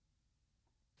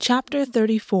Chapter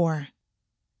 34.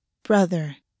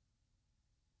 Brother.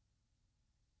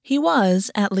 He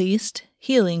was, at least,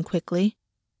 healing quickly.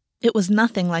 It was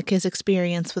nothing like his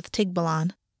experience with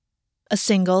Tigbalon. A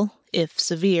single, if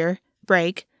severe,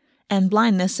 break, and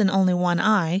blindness in only one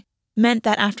eye meant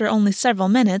that after only several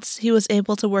minutes he was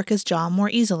able to work his jaw more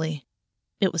easily.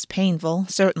 It was painful,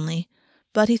 certainly,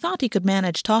 but he thought he could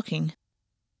manage talking.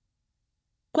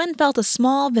 Gwyn felt a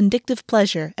small, vindictive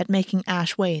pleasure at making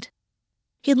Ash wait.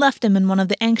 He'd left him in one of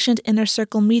the ancient inner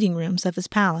circle meeting rooms of his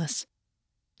palace.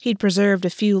 He'd preserved a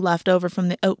few left over from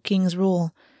the Oak King's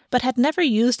rule, but had never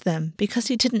used them because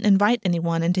he didn't invite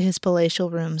anyone into his palatial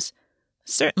rooms,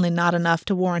 certainly not enough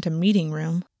to warrant a meeting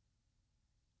room.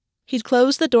 He'd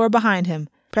closed the door behind him,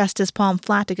 pressed his palm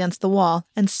flat against the wall,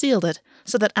 and sealed it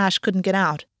so that Ash couldn't get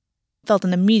out. Felt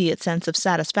an immediate sense of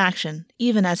satisfaction,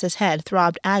 even as his head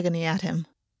throbbed agony at him.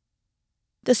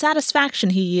 The satisfaction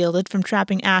he yielded from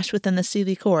trapping Ash within the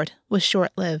Seelie court was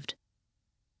short-lived.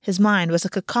 His mind was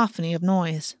a cacophony of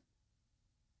noise.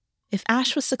 If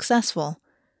Ash was successful,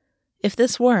 if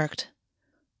this worked,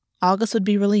 Augus would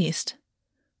be released.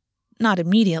 Not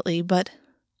immediately, but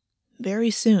very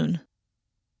soon.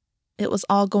 It was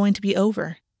all going to be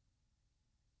over.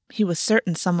 He was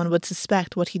certain someone would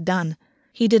suspect what he'd done.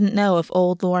 He didn't know if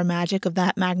old lore magic of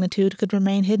that magnitude could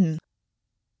remain hidden.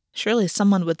 Surely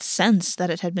someone would sense that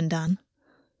it had been done.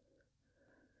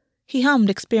 He hummed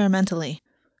experimentally.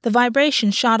 The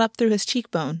vibration shot up through his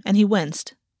cheekbone, and he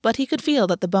winced, but he could feel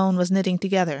that the bone was knitting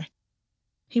together.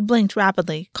 He blinked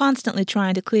rapidly, constantly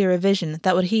trying to clear a vision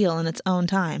that would heal in its own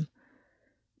time.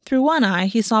 Through one eye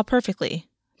he saw perfectly.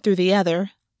 Through the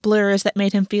other, blurs that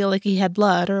made him feel like he had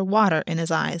blood or water in his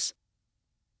eyes.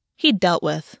 He'd dealt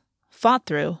with, fought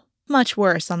through, much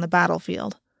worse on the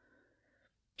battlefield.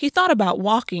 He thought about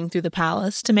walking through the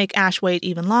palace to make Ash wait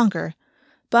even longer,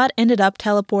 but ended up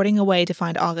teleporting away to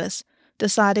find Augus,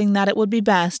 deciding that it would be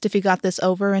best if he got this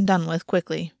over and done with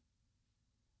quickly.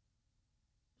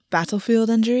 Battlefield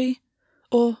injury?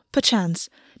 Or, perchance,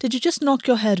 did you just knock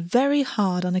your head very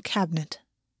hard on a cabinet?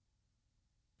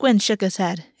 Gwyn shook his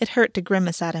head. It hurt to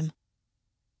grimace at him.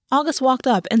 Augus walked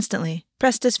up instantly,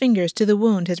 pressed his fingers to the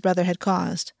wound his brother had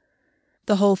caused.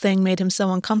 The whole thing made him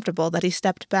so uncomfortable that he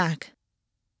stepped back.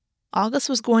 Augus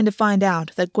was going to find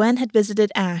out that Gwyn had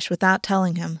visited Ash without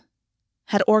telling him,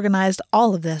 had organized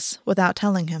all of this without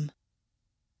telling him.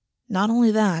 Not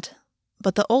only that,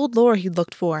 but the old lore he'd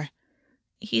looked for.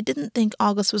 He didn't think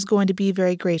Augus was going to be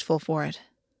very grateful for it.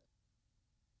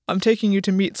 "I'm taking you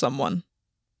to meet someone,"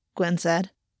 Gwyn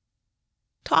said.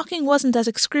 Talking wasn't as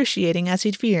excruciating as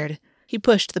he'd feared. He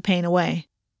pushed the pain away.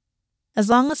 As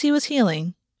long as he was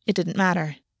healing, it didn't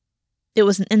matter. It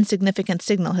was an insignificant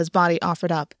signal his body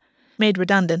offered up, made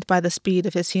redundant by the speed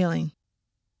of his healing.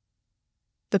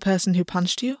 "The person who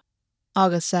punched you?"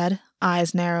 Augus said,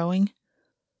 eyes narrowing.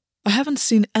 "I haven't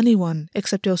seen anyone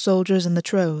except your soldiers and the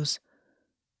Trows.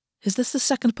 Is this the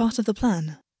second part of the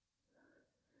plan?"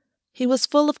 He was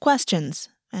full of questions,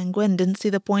 and Gwyn didn't see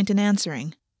the point in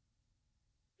answering.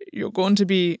 "You're going to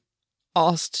be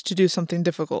asked to do something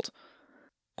difficult,"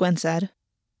 Gwyn said.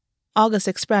 Augus'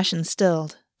 expression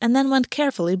stilled, and then went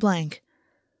carefully blank.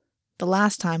 The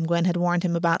last time Gwyn had warned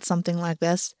him about something like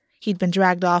this, he'd been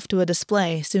dragged off to a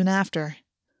display soon after.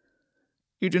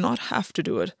 "You do not have to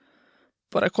do it,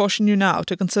 but I caution you now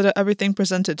to consider everything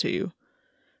presented to you.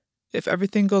 If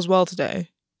everything goes well today,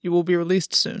 you will be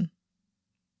released soon.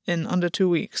 In under 2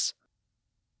 weeks.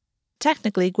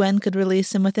 Technically, Gwyn could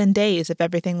release him within days if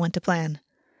everything went to plan.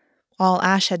 All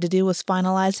Ash had to do was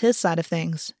finalize his side of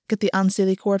things, get the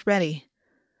Unseelie court ready.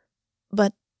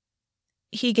 But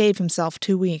he gave himself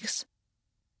 2 weeks.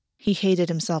 He hated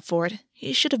himself for it.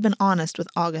 He should have been honest with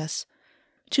Augus.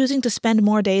 Choosing to spend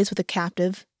more days with a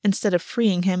captive, instead of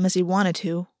freeing him as he wanted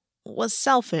to, was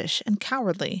selfish and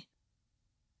cowardly.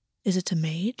 "Is it a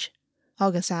mage?"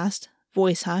 Augus asked,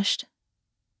 voice hushed.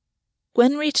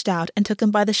 Gwyn reached out and took him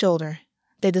by the shoulder.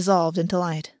 They dissolved into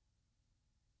light.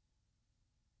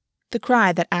 The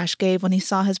cry that Ash gave when he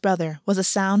saw his brother was a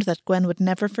sound that Gwyn would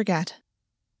never forget.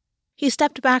 He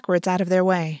stepped backwards out of their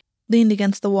way, leaned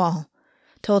against the wall,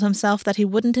 told himself that he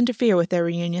wouldn't interfere with their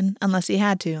reunion unless he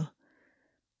had to.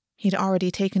 He'd already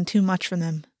taken too much from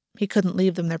them. He couldn't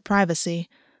leave them their privacy,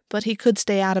 but he could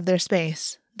stay out of their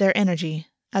space, their energy,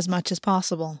 as much as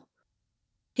possible.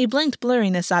 He blinked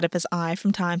blurriness out of his eye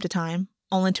from time to time,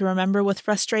 only to remember with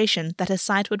frustration that his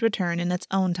sight would return in its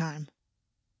own time.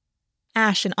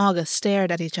 Ash and Augus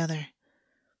stared at each other.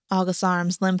 Augus'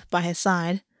 arms limp by his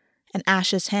side, and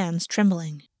Ash's hands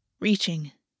trembling,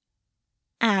 reaching.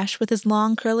 Ash with his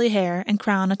long curly hair and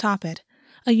crown atop it,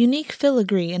 a unique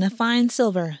filigree in a fine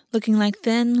silver looking like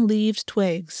thin, leaved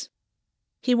twigs.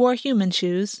 He wore human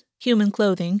shoes, human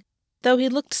clothing, though he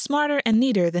looked smarter and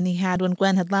neater than he had when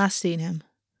Gwyn had last seen him.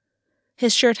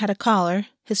 His shirt had a collar,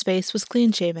 his face was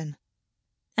clean-shaven.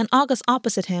 And Augus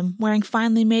opposite him wearing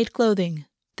finely made clothing,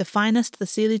 the finest the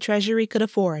Seelie treasury could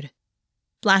afford.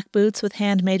 Black boots with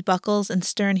handmade buckles and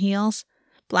stern heels,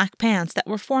 black pants that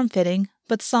were form-fitting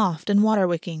but soft and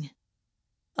water-wicking.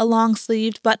 A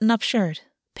long-sleeved button-up shirt,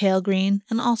 pale green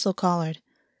and also collared,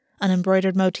 an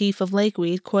embroidered motif of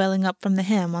lakeweed coiling up from the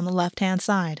hem on the left-hand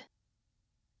side.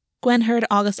 Gwyn heard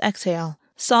Augus exhale,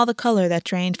 saw the color that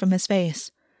drained from his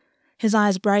face. His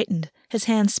eyes brightened, his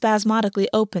hands spasmodically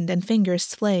opened and fingers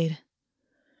splayed.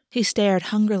 He stared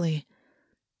hungrily.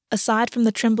 Aside from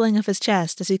the trembling of his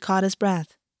chest as he caught his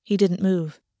breath, he didn't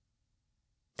move.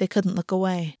 They couldn't look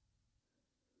away.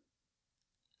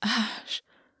 "Ash,"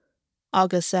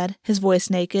 Augus said, his voice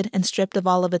naked and stripped of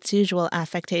all of its usual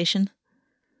affectation.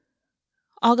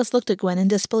 Augus looked at Gwyn in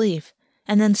disbelief,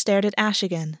 and then stared at Ash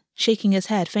again, shaking his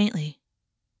head faintly.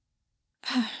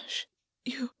 "Ash,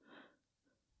 you..."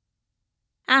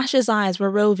 Ash's eyes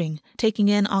were roving, taking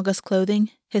in August's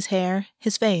clothing, his hair,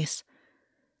 his face.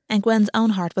 And Gwyn's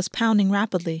own heart was pounding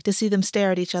rapidly to see them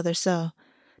stare at each other so,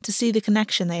 to see the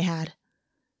connection they had.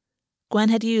 Gwyn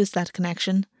had used that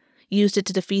connection, used it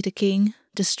to defeat a king,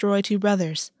 destroy two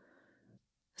brothers.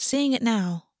 Seeing it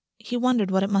now, he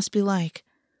wondered what it must be like.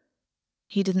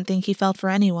 He didn't think he felt for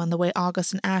anyone the way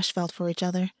Augus and Ash felt for each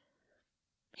other.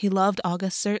 He loved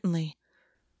Augus, certainly,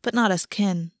 but not as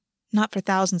kin, not for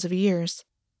thousands of years.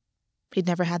 He'd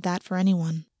never had that for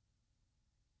anyone.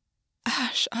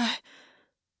 "Ash,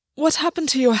 what happened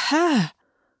to your hair?"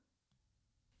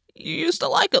 "You used to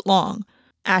like it long,"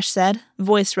 Ash said,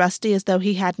 voice rusty as though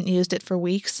he hadn't used it for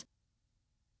weeks.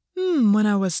 When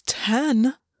I was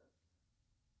 10.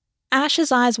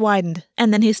 Ash's eyes widened,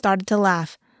 and then he started to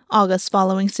laugh, Augus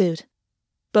following suit.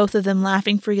 Both of them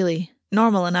laughing freely,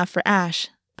 normal enough for Ash,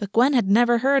 but Gwyn had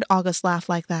never heard Augus laugh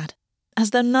like that,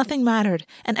 as though nothing mattered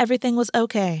and everything was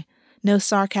okay, no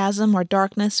sarcasm or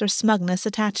darkness or smugness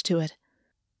attached to it.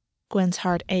 Gwyn's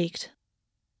heart ached.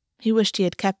 He wished he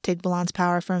had kept Tigbalon's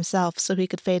power for himself so he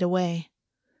could fade away.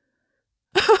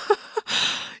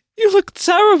 "You look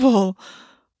terrible,"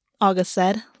 Augus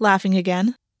said, laughing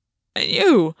again. "And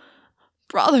you,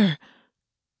 brother,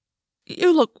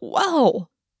 you look well."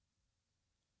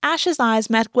 Ash's eyes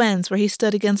met Gwyn's where he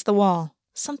stood against the wall,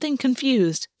 something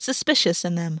confused, suspicious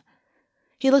in them.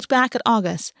 He looked back at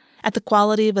Augus, at the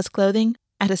quality of his clothing,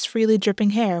 at his freely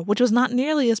dripping hair, which was not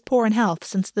nearly as poor in health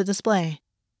since the display.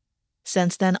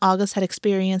 Since then, Augus had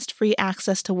experienced free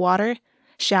access to water,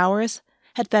 showers,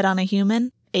 had fed on a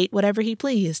human, ate whatever he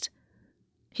pleased.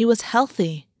 He was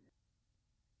healthy.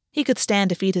 He could stand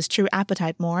to feed his true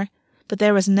appetite more, but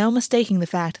there was no mistaking the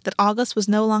fact that Augus was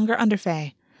no longer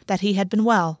underfey, that he had been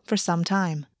well for some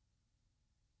time.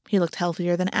 He looked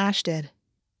healthier than Ash did.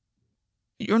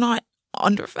 "You're not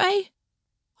underfey?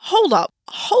 Hold up.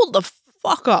 Hold the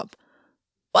fuck up.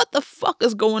 What the fuck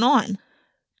is going on?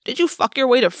 Did you fuck your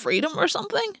way to freedom or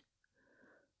something?"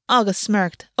 Augus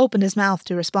smirked, opened his mouth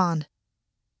to respond.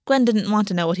 Gwyn didn't want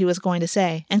to know what he was going to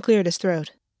say, and cleared his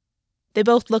throat. They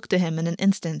both looked at him in an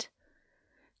instant.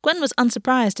 Gwyn was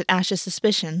unsurprised at Ash's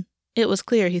suspicion. It was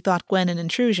clear he thought Gwyn an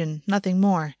intrusion, nothing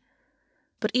more.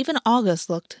 But even Augus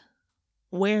looked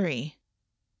wary.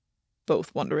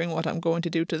 "Both wondering what I'm going to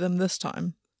do to them this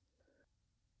time."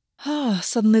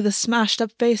 Suddenly the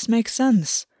smashed-up face makes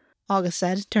sense," Augus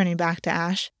said, turning back to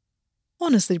Ash.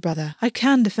 "Honestly, brother, I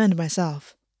can defend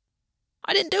myself."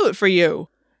 "I didn't do it for you,"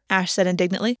 Ash said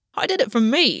indignantly. "I did it for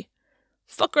me.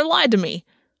 Fucker lied to me.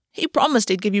 He promised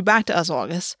he'd give you back to us,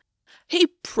 Augus. He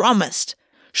promised.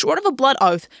 Short of a blood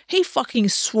oath, he fucking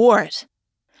swore it.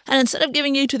 And instead of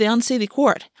giving you to the unseelie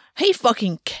court, he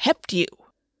fucking kept you."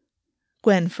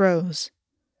 Gwyn froze.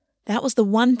 That was the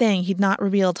one thing he'd not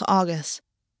revealed to Augus.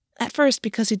 At first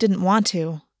because he didn't want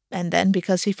to, and then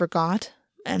because he forgot,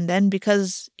 and then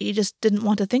because he just didn't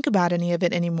want to think about any of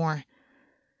it anymore.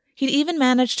 He'd even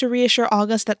managed to reassure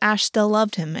Augus that Ash still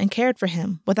loved him and cared for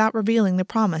him without revealing the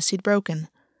promise he'd broken.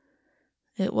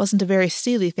 It wasn't a very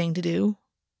Seelie thing to do,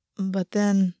 but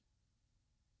then...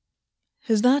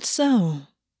 "Is that so?"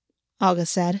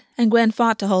 Augus said, and Gwyn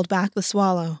fought to hold back the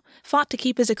swallow, fought to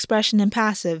keep his expression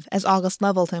impassive as Augus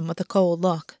leveled him with a cold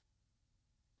look.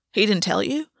 "He didn't tell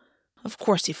you? Of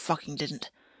course he fucking didn't.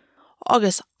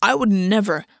 Augus, I would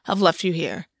never have left you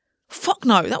here. Fuck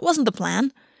no, that wasn't the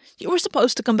plan. You were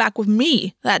supposed to come back with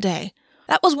me that day.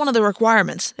 That was one of the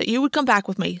requirements, that you would come back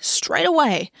with me straight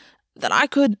away, that I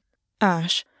could..."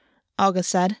 "Ash," Augus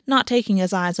said, not taking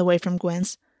his eyes away from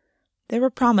Gwyn's. There were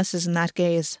promises in that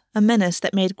gaze, a menace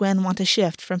that made Gwyn want to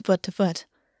shift from foot to foot.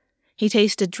 He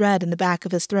tasted dread in the back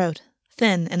of his throat,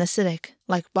 thin and acidic,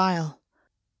 like bile.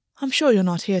 I'm sure you're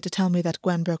not here to tell me that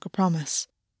Gwyn broke a promise.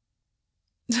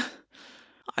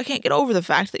 I can't get over the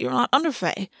fact that you're not under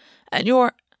Fae, and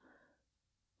you're...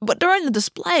 But during the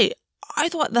display, I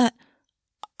thought that...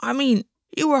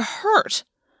 you were hurt.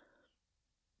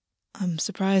 I'm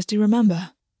surprised you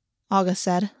remember, Augus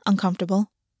said, uncomfortable.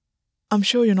 I'm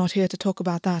sure you're not here to talk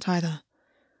about that either.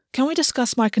 Can we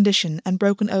discuss my condition and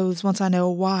broken oaths once I know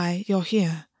why you're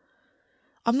here?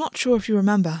 I'm not sure if you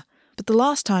remember, but the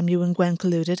last time you and Gwyn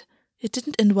colluded, it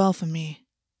didn't end well for me.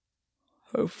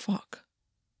 Oh, fuck.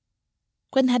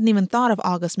 Gwyn hadn't even thought of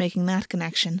Augus making that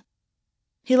connection.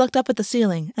 He looked up at the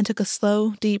ceiling and took a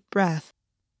slow, deep breath.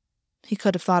 He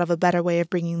could have thought of a better way of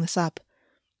bringing this up.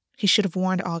 He should have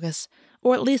warned Augus,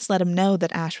 or at least let him know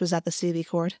that Ash was at the Seelie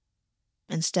Court.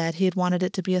 Instead, he had wanted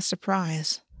it to be a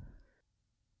surprise.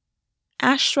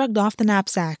 Ash shrugged off the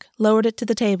knapsack, lowered it to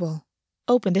the table,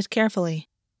 opened it carefully.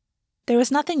 There was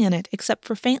nothing in it except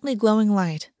for faintly glowing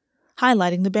light,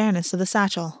 highlighting the bareness of the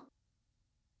satchel.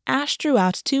 Ash drew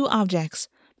out 2 objects,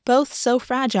 both so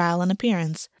fragile in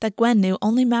appearance that Gwyn knew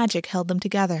only magic held them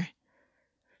together.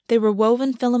 They were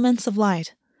woven filaments of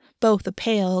light, both a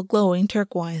pale, glowing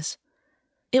turquoise.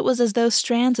 It was as though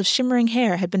strands of shimmering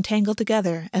hair had been tangled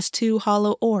together as 2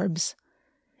 hollow orbs,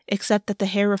 except that the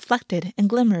hair reflected and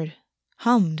glimmered,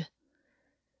 hummed.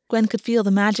 Gwyn could feel the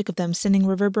magic of them sending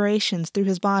reverberations through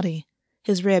his body.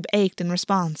 His rib ached in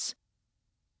response.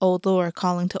 Old lore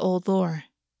calling to old lore.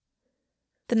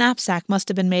 The knapsack must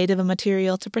have been made of a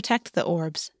material to protect the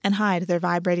orbs and hide their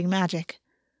vibrating magic.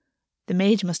 The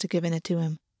mage must have given it to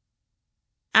him.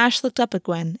 Ash looked up at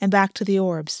Gwyn and back to the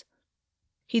orbs.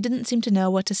 He didn't seem to know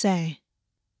what to say.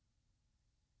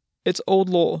 It's old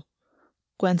lore,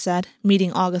 Gwyn said,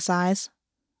 meeting Augus' eyes.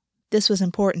 This was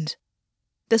important.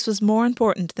 This was more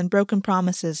important than broken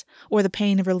promises or the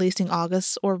pain of releasing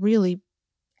Augus or really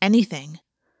anything.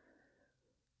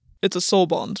 It's a soul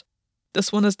bond.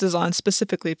 This one is designed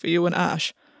specifically for you and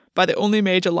Ash, by the only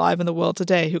mage alive in the world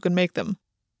today who can make them.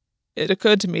 It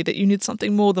occurred to me that you need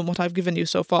something more than what I've given you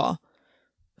so far.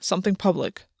 Something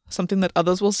public, something that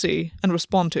others will see and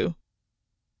respond to.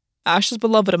 Ash is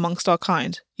beloved amongst our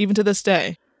kind, even to this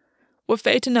day. We're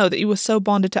fated to know that you were so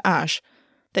bonded to Ash,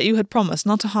 that you had promised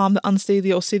not to harm the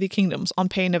unsteely or Seelie kingdoms on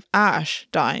pain of Ash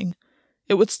dying.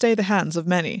 It would stay the hands of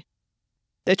many.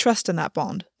 They trust in that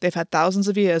bond. They've had thousands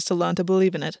of years to learn to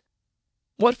believe in it.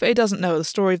 What Fae doesn't know the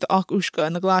story of the Augus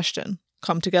and the Glashtan,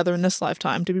 come together in this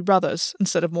lifetime to be brothers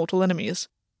instead of mortal enemies.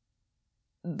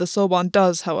 The soul bond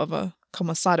does, however, come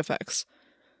with side effects.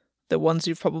 The ones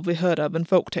you've probably heard of in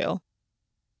folktale.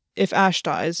 If Ash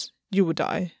dies, you would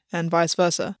die, and vice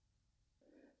versa.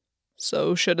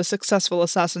 So, should a successful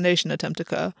assassination attempt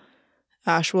occur,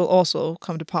 Ash will also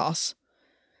come to pass.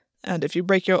 And if you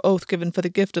break your oath given for the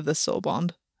gift of this soul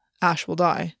bond, Ash will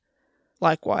die.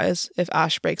 Likewise, if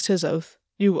Ash breaks his oath,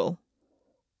 you will.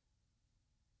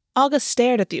 Augus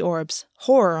stared at the orbs,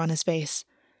 horror on his face.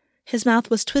 His mouth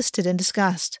was twisted in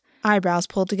disgust, eyebrows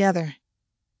pulled together.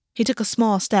 He took a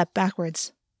small step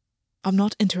backwards. I'm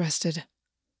not interested.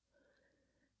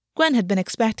 Gwyn had been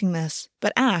expecting this,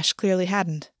 but Ash clearly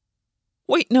hadn't.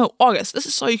 Wait, no, Augus, this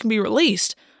is so you can be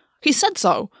released. He said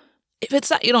so. If it's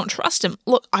that you don't trust him,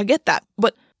 look, I get that,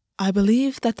 but... I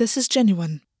believe that this is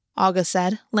genuine, Augus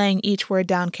said, laying each word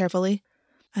down carefully.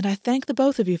 And I thank the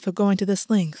both of you for going to this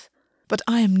length, but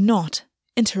I am not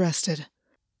interested.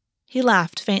 He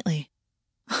laughed faintly.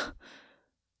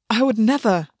 I would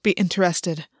never be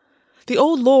interested. The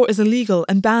old law is illegal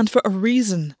and banned for a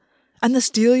reason. And this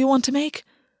deal you want to make?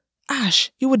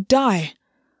 Ash, you would die.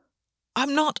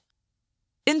 I'm not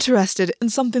interested in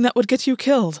something that would get you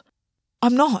killed.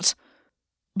 I'm not.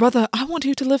 Brother, I want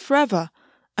you to live forever,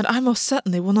 and I most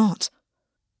certainly will not.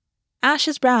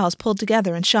 Ash's brows pulled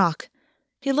together in shock.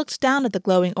 He looked down at the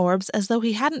glowing orbs as though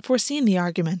he hadn't foreseen the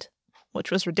argument,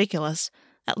 which was ridiculous,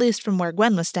 at least from where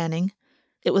Gwyn was standing.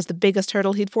 It was the biggest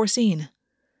hurdle he'd foreseen.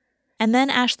 And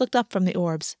then Ash looked up from the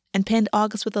orbs and pinned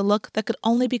Augus with a look that could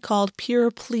only be called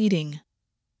pure pleading.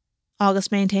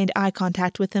 Augus maintained eye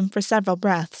contact with him for several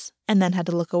breaths, and then had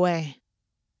to look away.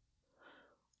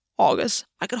 Augus,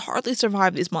 I could hardly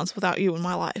survive these months without you in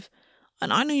my life,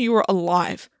 and I knew you were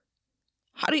alive.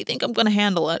 How do you think I'm going to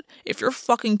handle it if you're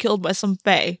fucking killed by some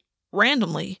Fae,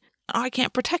 randomly, and I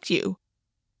can't protect you?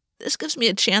 This gives me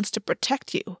a chance to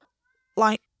protect you.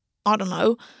 Like, I don't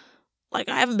know, like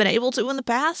I haven't been able to in the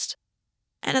past.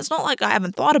 And it's not like I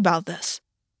haven't thought about this.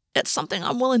 It's something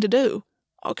I'm willing to do,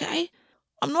 okay?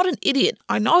 I'm not an idiot.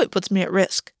 I know it puts me at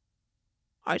risk.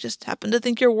 I just happen to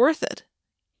think you're worth it.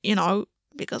 You know,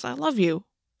 because I love you,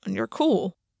 and you're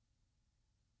cool.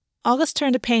 Augus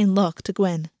turned a pained look to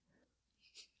Gwyn.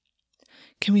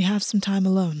 Can we have some time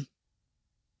alone?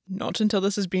 Not until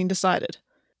this has been decided,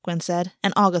 Gwyn said,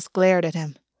 and Augus glared at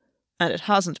him. And it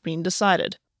hasn't been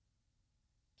decided.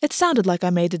 It sounded like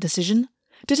I made a decision.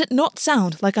 Did it not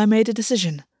sound like I made a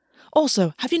decision?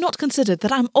 Also, have you not considered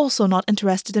that I'm also not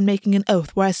interested in making an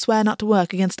oath where I swear not to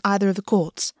work against either of the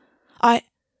courts?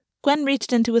 Gwyn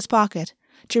reached into his pocket,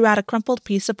 drew out a crumpled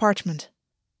piece of parchment.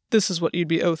 This is what you'd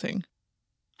be oathing.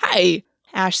 Hey,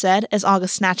 Ash said as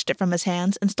Augus snatched it from his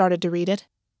hands and started to read it.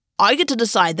 I get to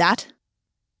decide that.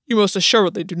 You most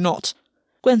assuredly do not.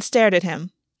 Gwyn stared at him.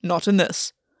 Not in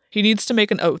this. He needs to make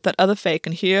an oath that other Fae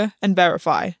can hear and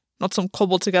verify, not some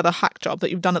cobbled-together hack job that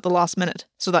you've done at the last minute,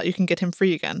 so that you can get him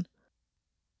free again.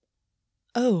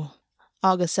 Oh,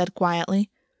 Augus said quietly.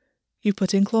 You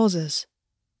put in clauses.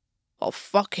 Oh,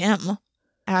 fuck him,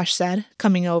 Ash said,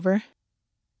 coming over.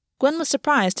 Gwyn was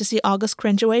surprised to see Augus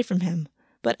cringe away from him,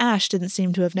 but Ash didn't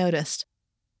seem to have noticed.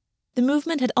 The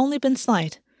movement had only been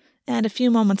slight, and a few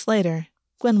moments later,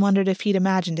 Gwyn wondered if he'd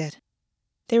imagined it.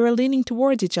 They were leaning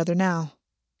towards each other now,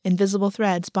 invisible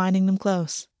threads binding them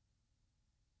close.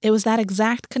 It was that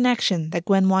exact connection that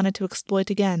Gwyn wanted to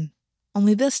exploit again,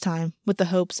 only this time with the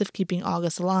hopes of keeping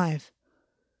Augus alive.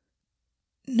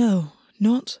 No,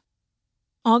 not.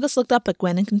 Augus looked up at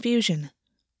Gwyn in confusion.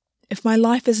 If my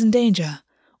life is in danger,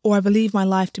 or I believe my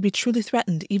life to be truly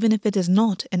threatened even if it is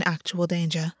not in actual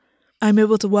danger, I am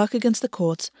able to work against the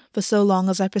courts for so long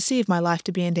as I perceive my life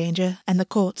to be in danger and the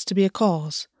courts to be a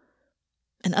cause.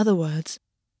 In other words,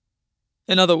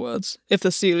 if the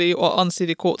Seelie or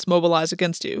Unseelie courts mobilize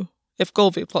against you, if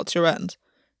Golvi plots your end,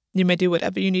 you may do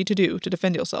whatever you need to do to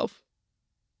defend yourself.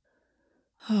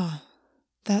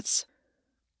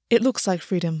 It looks like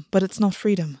freedom, but it's not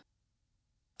freedom.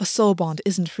 A soul bond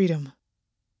isn't freedom.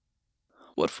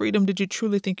 What freedom did you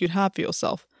truly think you'd have for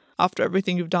yourself after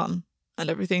everything you've done and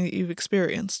everything that you've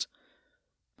experienced?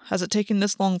 Has it taken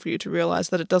this long for you to realize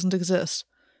that it doesn't exist?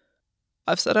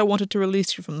 I've said I wanted to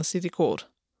release you from the Seelie court.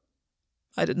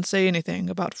 I didn't say anything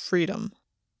about freedom.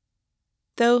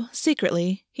 Though,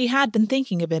 secretly, he had been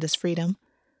thinking of it as freedom.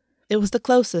 It was the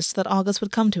closest that Augus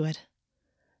would come to it.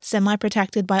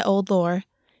 Semi-protected by old lore,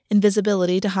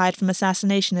 invisibility to hide from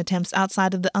assassination attempts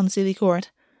outside of the Unseelie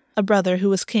court, a brother who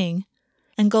was king,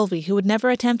 and Golvi who would never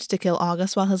attempt to kill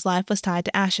Augus while his life was tied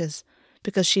to Ash's,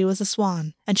 because she was a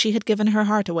swan, and she had given her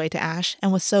heart away to Ash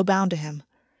and was so bound to him,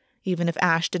 even if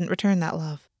Ash didn't return that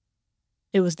love.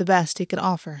 It was the best he could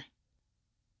offer.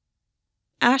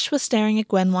 Ash was staring at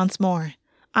Gwyn once more,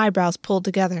 eyebrows pulled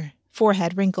together,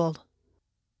 forehead wrinkled.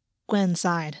 Gwyn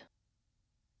sighed.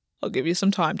 I'll give you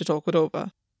some time to talk it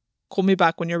over. Call me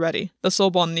back when you're ready. The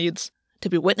soul bond needs to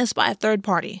be witnessed by a third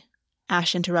party,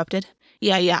 Ash interrupted.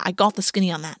 Yeah, I got the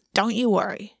skinny on that. Don't you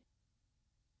worry.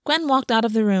 Gwyn walked out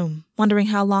of the room, wondering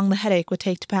how long the headache would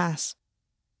take to pass.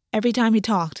 Every time he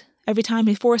talked, every time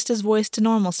he forced his voice to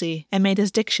normalcy and made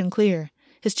his diction clear,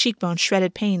 his cheekbones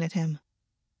shredded pain at him.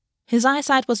 His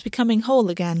eyesight was becoming whole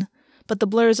again, but the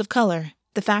blurs of color,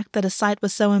 the fact that his sight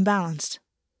was so imbalanced,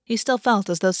 he still felt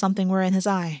as though something were in his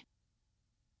eye.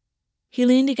 He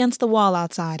leaned against the wall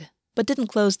outside, but didn't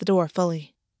close the door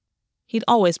fully. He'd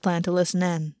always planned to listen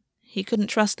in. He couldn't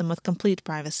trust them with complete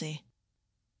privacy.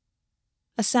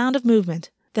 A sound of movement,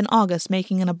 then Augus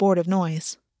making an abortive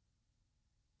noise.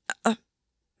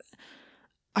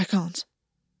 I can't,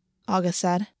 Augus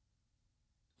said.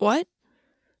 What?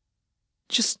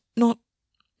 Just not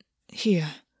here.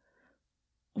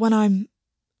 When I'm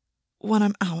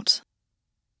out,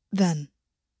 then.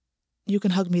 You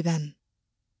can hug me then.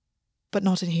 But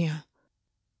not in here.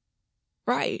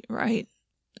 Right.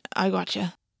 I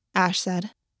gotcha, Ash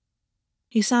said.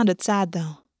 He sounded sad,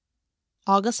 though.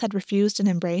 Augus had refused an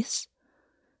embrace?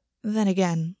 Then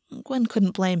again, Gwyn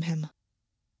couldn't blame him.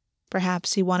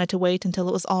 Perhaps he wanted to wait until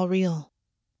it was all real.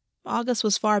 Augus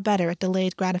was far better at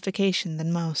delayed gratification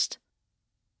than most.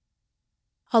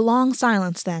 A long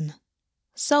silence, then.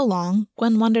 So long,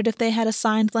 Gwyn wondered if they had a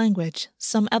signed language,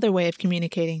 some other way of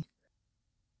communicating.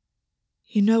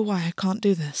 You know why I can't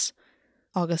do this,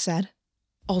 Augus said.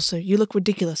 Also, you look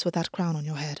ridiculous with that crown on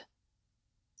your head.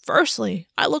 Firstly,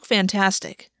 I look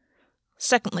fantastic.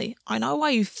 Secondly, I know why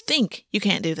you think you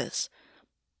can't do this.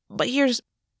 But here's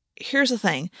the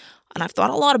thing, and I've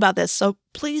thought a lot about this, so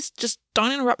please just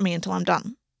don't interrupt me until I'm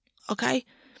done, okay?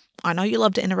 I know you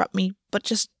love to interrupt me, but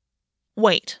just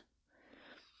wait.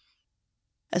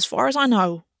 As far as I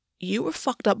know, you were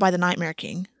fucked up by the Nightmare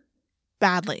King.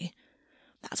 Badly.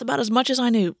 That's about as much as I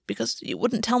knew, because you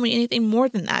wouldn't tell me anything more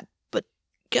than that. But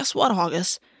guess what,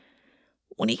 Augus?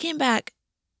 when he came back,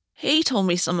 he told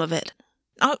me some of it.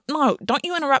 No, don't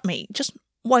you interrupt me. Just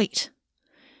wait.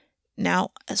 Now,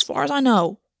 as far as I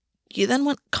know, you then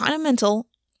went kind of mental,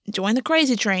 joined the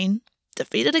crazy train,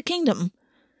 defeated a kingdom.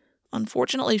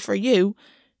 Unfortunately for you,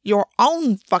 your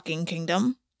own fucking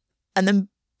kingdom, and then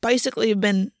basically have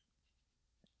been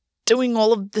doing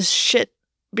all of this shit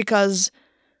because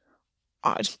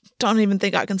I don't even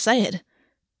think I can say it.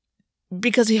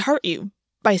 Because he hurt you,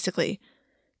 basically.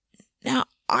 Now,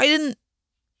 I didn't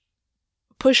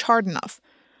push hard enough.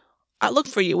 I looked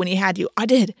for you when he had you. I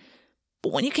did.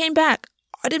 But when you came back,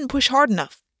 I didn't push hard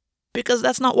enough. Because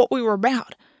that's not what we were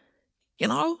about. You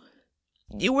know?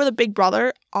 You were the big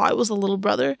brother. I was the little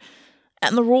brother.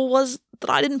 And the rule was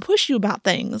that I didn't push you about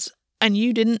things. And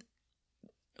you didn't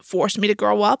force me to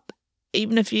grow up.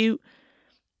 Even if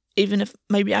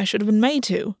maybe I should have been made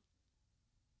to.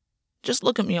 Just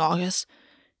look at me, Augus.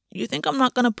 You think I'm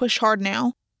not going to push hard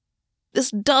now? This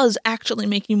does actually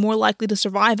make you more likely to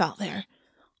survive out there.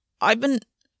 I've been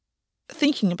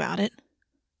thinking about it.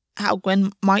 How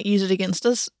Gwyn might use it against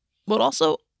us, but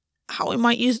also how he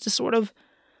might use it to sort of,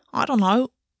 I don't know,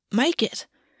 make it.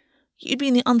 You'd be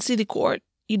in the unseelie court,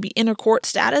 you'd be inner court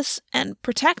status, and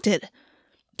protected.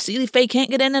 Seelie Fae can't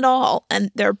get in at all, and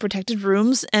there are protected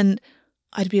rooms, and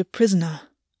I'd be a prisoner.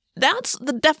 That's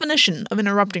the definition of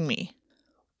interrupting me.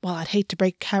 Well, I'd hate to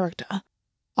break character,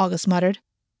 Augus muttered.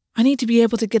 I need to be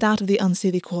able to get out of the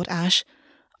unseelie court, Ash.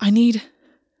 I need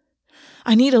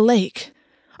a lake.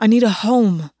 I need a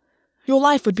home. Your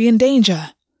life would be in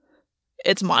danger.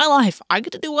 It's my life. I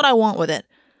get to do what I want with it.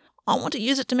 I want to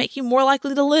use it to make you more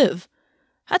likely to live.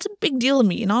 That's a big deal to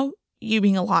me, you know, you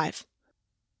being alive.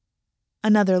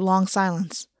 Another long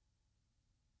silence.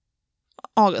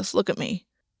 Augus, look at me.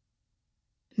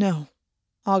 No,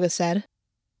 Augus said.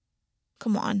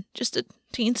 Come on, just a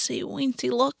teensy-weensy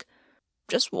look.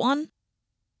 Just one.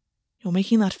 You're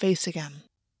making that face again.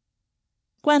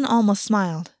 Gwyn almost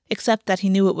smiled, except that he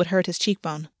knew it would hurt his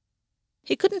cheekbone.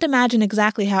 He couldn't imagine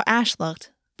exactly how Ash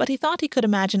looked, but he thought he could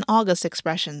imagine Augus'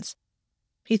 expressions.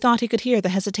 He thought he could hear the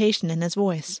hesitation in his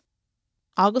voice.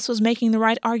 Augus was making the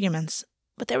right arguments,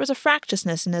 but there was a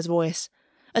fractiousness in his voice,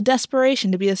 a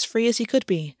desperation to be as free as he could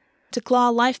be, to claw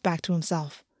life back to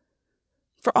himself.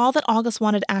 For all that Augus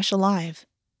wanted Ash alive,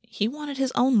 he wanted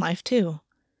his own life too.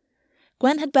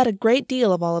 Gwyn had bet a great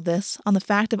deal of all of this on the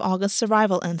fact of Augus'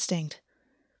 survival instinct.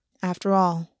 After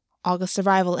all, Augus'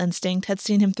 survival instinct had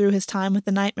seen him through his time with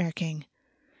the Nightmare King.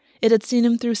 It had seen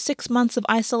him through 6 months of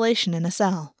isolation in a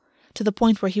cell, to the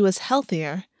point where he was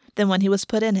healthier than when he was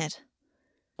put in it.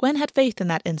 Gwyn had faith in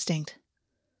that instinct.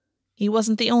 He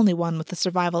wasn't the only one with the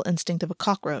survival instinct of a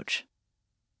cockroach.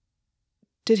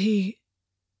 Did he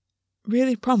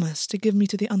really promise to give me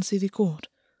to the unseelie court?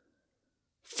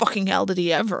 Fucking hell, did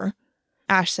he ever?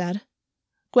 Ash said.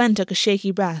 Gwyn took a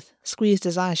shaky breath, squeezed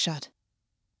his eyes shut.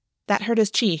 That hurt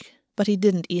his cheek, but he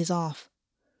didn't ease off.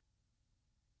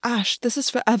 Ash, this is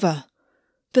forever.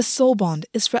 This soul bond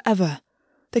is forever.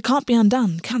 They can't be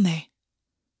undone, can they?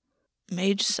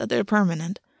 Mage said they're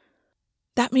permanent.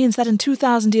 That means that in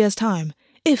 2,000 years' time,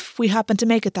 if we happen to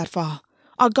make it that far,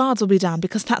 our guards will be down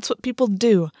because that's what people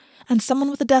do, and someone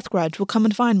with a death grudge will come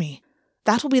and find me.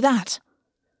 That will be that.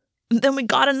 Then we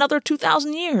got another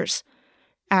 2,000 years,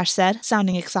 Ash said,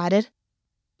 sounding excited.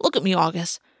 Look at me,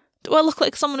 Augus. Do I look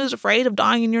like someone who's afraid of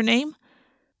dying in your name?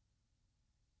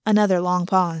 Another long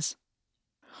pause.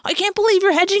 I can't believe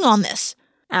you're hedging on this,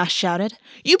 Ash shouted.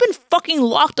 You've been fucking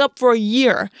locked up for a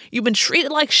year. You've been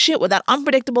treated like shit with that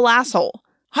unpredictable asshole.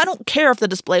 I don't care if the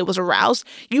display was aroused.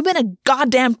 You've been a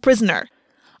goddamn prisoner.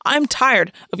 I'm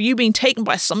tired of you being taken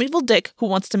by some evil dick who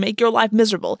wants to make your life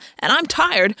miserable, and I'm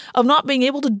tired of not being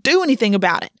able to do anything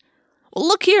about it. Well,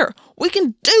 look here. We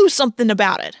can do something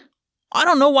about it. I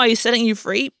don't know why he's setting you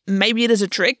free. Maybe it is a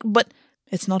trick, but...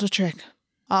 It's not a trick,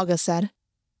 Augus said.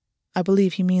 I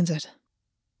believe he means it.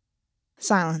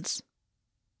 Silence.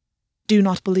 Do you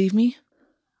not believe me?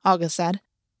 Augus said.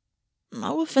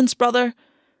 No offense, brother,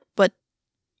 but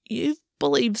you've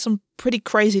believed some pretty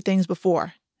crazy things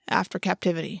before, after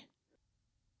captivity.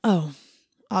 Oh,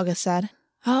 Augus said.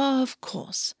 Of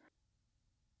course.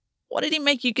 What did he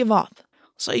make you give up,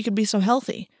 so you could be so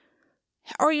healthy?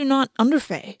 How are you not under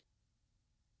Fae?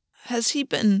 Has he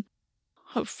been...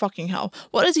 Oh, fucking hell.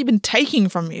 What has he been taking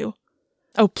from you?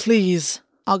 Oh, please,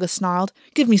 Augus snarled.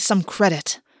 Give me some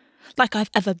credit. Like I've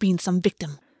ever been some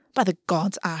victim. By the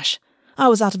gods, Ash. I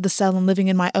was out of the cell and living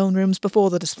in my own rooms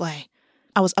before the display.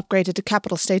 I was upgraded to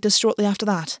capital status shortly after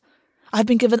that. I've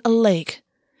been given a lake.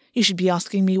 You should be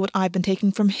asking me what I've been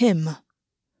taking from him.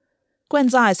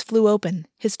 Gwyn's eyes flew open.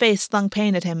 His face slung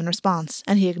pain at him in response,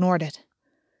 and he ignored it.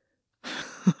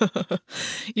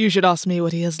 You should ask me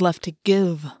what he has left to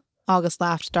give, Augus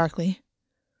laughed darkly.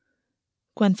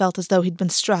 Gwyn felt as though he'd been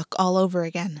struck all over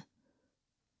again.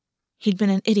 He'd been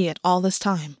an idiot all this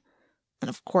time, and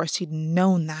of course he'd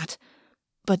known that,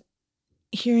 but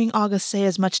hearing Augus say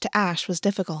as much to Ash was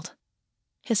difficult.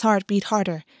 His heart beat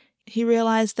harder. He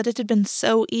realized that it had been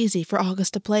so easy for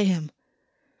Augus to play him.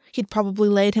 He'd probably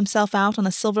laid himself out on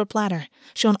a silver platter,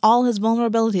 shown all his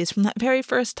vulnerabilities from that very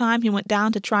first time he went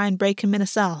down to try and break him in a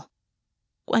cell.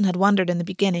 Gwyn had wondered in the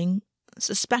beginning,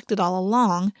 suspected all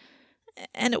along,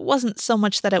 and it wasn't so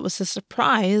much that it was a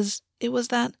surprise, it was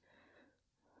that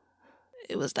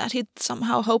he'd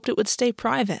somehow hoped it would stay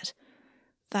private,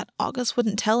 that Augus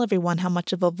wouldn't tell everyone how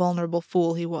much of a vulnerable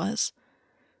fool he was.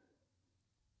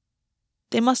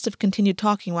 They must have continued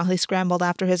talking while he scrambled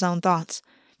after his own thoughts,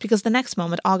 because the next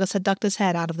moment Augus had ducked his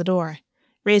head out of the door,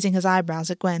 raising his eyebrows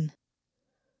at Gwyn.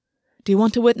 Do you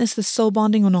want to witness this soul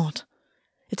bonding or not?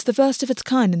 It's the first of its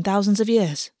kind in thousands of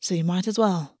years, so you might as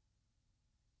well.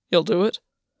 You'll do it?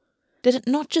 Did it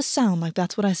not just sound like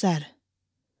that's what I said?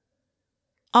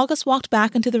 Augus walked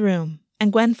back into the room,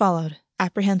 and Gwyn followed,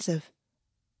 apprehensive.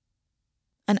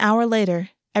 An hour later,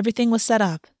 everything was set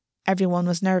up. Everyone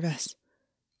was nervous.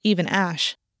 Even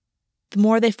Ash. The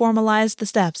more they formalized the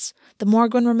steps, the more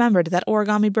Gwyn remembered that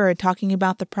origami bird talking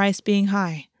about the price being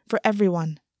high, for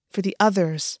everyone, for the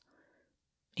others.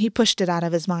 He pushed it out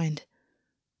of his mind.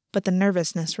 But the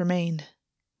nervousness remained.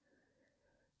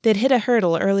 They'd hit a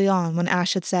hurdle early on when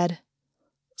Ash had said,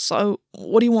 So,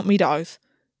 what do you want me to oath?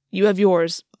 You have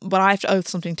yours, but I have to oath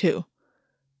something too.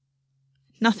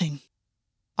 Nothing,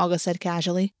 Augus said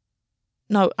casually.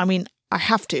 No, I mean, I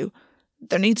have to.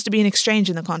 There needs to be an exchange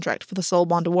in the contract for the soul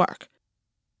bond to work.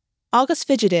 Augus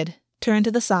fidgeted, turned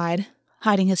to the side,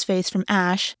 hiding his face from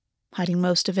Ash, hiding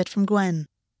most of it from Gwyn.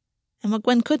 And what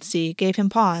Gwyn could see gave him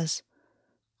pause.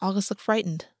 Augus looked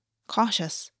frightened,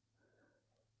 cautious.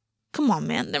 Come on,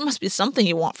 man, there must be something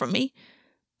you want from me.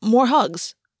 More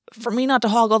hugs. For me not to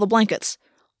hog all the blankets.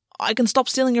 I can stop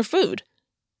stealing your food.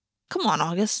 Come on,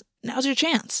 Augus, now's your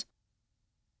chance.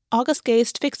 Augus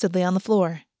gazed fixedly on the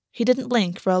floor. He didn't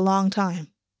blink for a long time.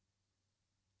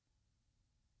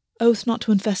 Oath not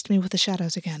to infest me with the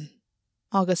shadows again,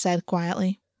 Augus said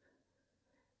quietly.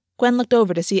 Gwyn looked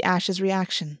over to see Ash's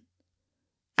reaction.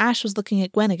 Ash was looking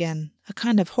at Gwyn again, a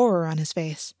kind of horror on his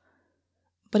face.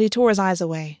 But he tore his eyes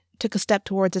away, took a step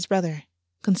towards his brother,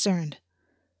 concerned.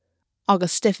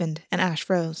 Augus stiffened, and Ash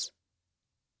froze.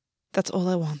 That's all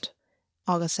I want,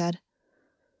 Augus said.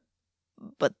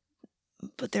 But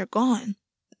they're gone.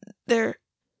 It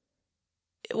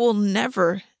will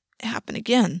never happen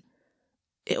again.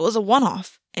 It was a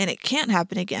one-off, and it can't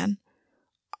happen again.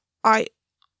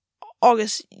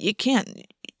 Augus, you can't.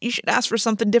 You should ask for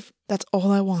something different. That's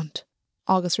all I want,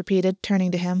 Augus repeated,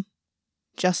 turning to him.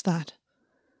 Just that.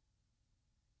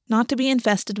 Not to be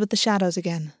infested with the shadows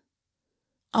again.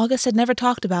 Augus had never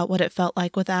talked about what it felt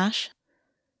like with Ash.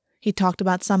 He'd talked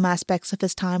about some aspects of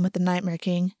his time with the Nightmare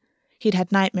King. He'd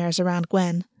had nightmares around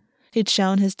Gwyn. He'd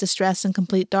shown his distress in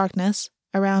complete darkness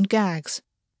around Gags.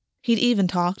 He'd even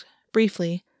talked,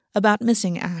 briefly, about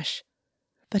missing Ash.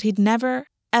 But he'd never,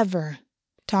 ever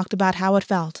talked about how it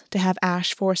felt to have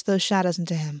Ash force those shadows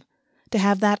into him, to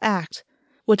have that act,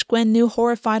 which Gwyn knew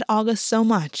horrified Augus so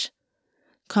much,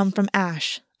 come from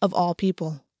Ash, of all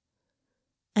people.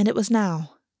 And it was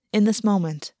now, in this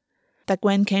moment, that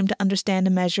Gwyn came to understand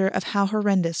a measure of how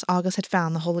horrendous Augus had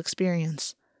found the whole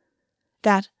experience.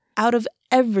 That, out of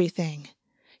everything,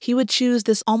 he would choose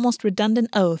this almost redundant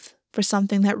oath for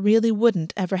something that really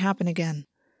wouldn't ever happen again.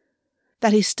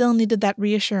 That he still needed that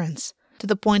reassurance, to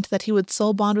the point that he would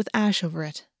soul bond with Ash over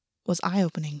it, was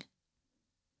eye-opening.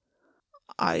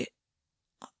 Okay,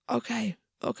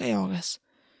 Augus.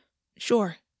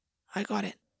 Sure, I got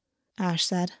it, Ash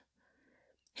said.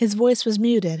 His voice was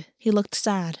muted, he looked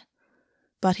sad.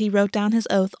 But he wrote down his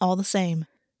oath all the same,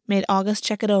 made Augus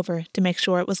check it over to make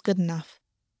sure it was good enough.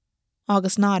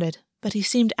 Augus nodded, but he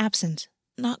seemed absent,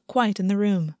 not quite in the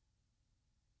room.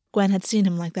 Gwyn had seen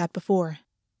him like that before.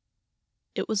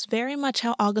 It was very much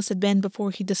how Augus had been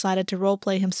before he decided to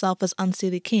roleplay himself as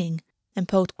Unseelie King and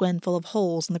poked Gwyn full of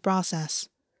holes in the process.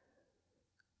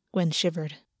 Gwyn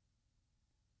shivered.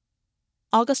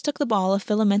 Augus took the ball of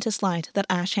filamentous light that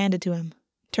Ash handed to him,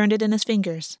 turned it in his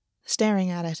fingers, staring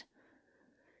at it.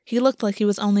 He looked like he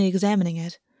was only examining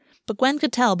it, but Gwyn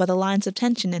could tell by the lines of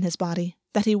tension in his body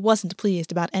that he wasn't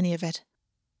pleased about any of it.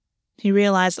 He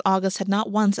realized that Augus had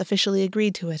not once officially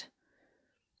agreed to it.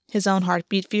 His own heart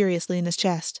beat furiously in his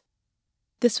chest.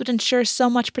 This would ensure so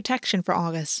much protection for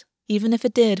Augus, even if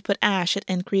it did put Ash at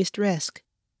increased risk.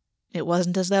 It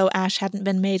wasn't as though Ash hadn't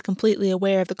been made completely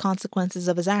aware of the consequences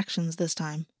of his actions this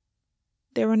time.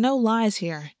 There were no lies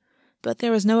here, but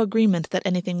there was no agreement that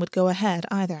anything would go ahead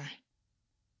either.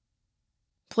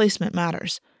 Placement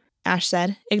matters, Ash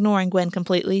said, ignoring Gwyn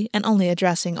completely and only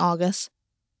addressing Augus.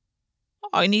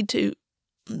 I need to...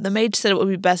 The mage said it would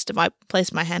be best if I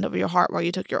placed my hand over your heart while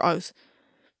you took your oath.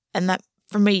 And that,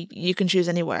 for me, you can choose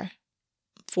anywhere.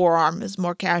 Forearm is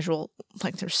more casual.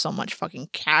 Like, there's so much fucking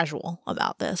casual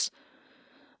about this.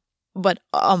 But,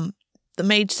 the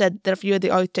mage said that if you had the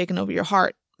oath taken over your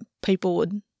heart, people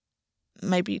would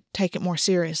maybe take it more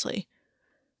seriously.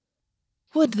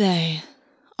 Would they?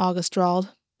 Augus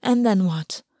drawled. And then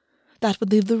what? That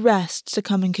would leave the rest to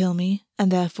come and kill me,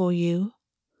 and therefore you?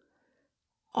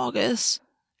 Augus,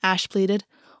 Ash pleaded.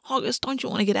 Augus, don't you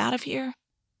want to get out of here?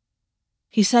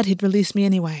 He said he'd release me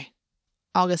anyway,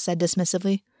 Augus said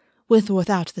dismissively, with or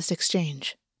without this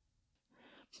exchange.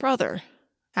 Brother,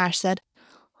 Ash said,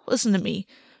 listen to me.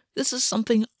 This is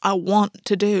something I want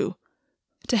to do.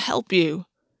 To help you.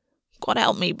 God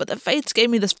help me, but the fates gave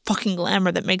me this fucking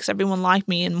glamour that makes everyone like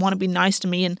me and want to be nice to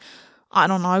me and, I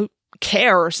don't know,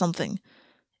 care or something.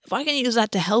 If I can use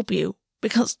that to help you,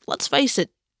 because, let's face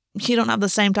it, you don't have the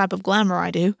same type of glamour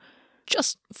I do.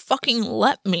 Just fucking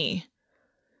let me.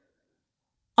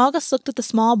 Augus looked at the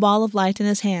small ball of light in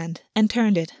his hand and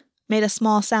turned it, made a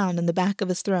small sound in the back of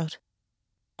his throat.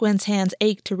 Gwyn's hands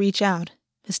ached to reach out,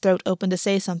 his throat open to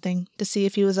say something, to see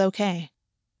if he was okay.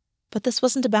 But this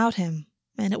wasn't about him,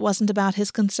 and it wasn't about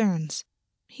his concerns.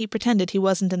 He pretended he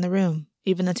wasn't in the room,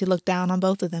 even as he looked down on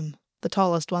both of them, the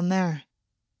tallest one there.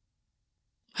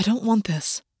 I don't want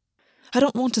this. I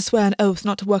don't want to swear an oath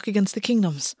not to work against the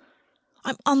kingdoms.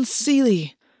 I'm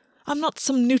unseelie. I'm not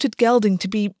some neutered gelding to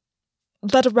be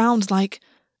led around like...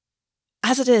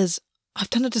 As it is, I've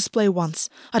done a display once.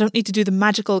 I don't need to do the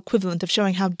magical equivalent of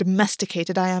showing how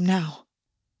domesticated I am now.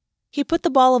 He put the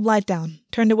ball of light down,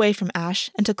 turned away from Ash,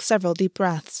 and took several deep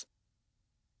breaths.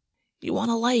 You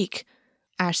want a lake,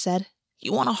 Ash said.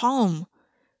 You want a home,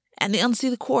 and to unsee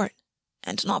the court,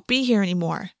 and to not be here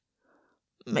anymore.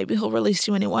 Maybe he'll release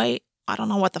you anyway. I don't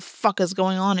know what the fuck is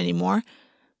going on anymore.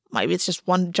 Maybe it's just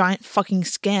one giant fucking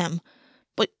scam.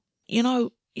 But, you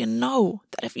know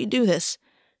that if you do this,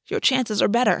 your chances are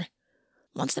better.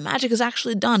 Once the magic is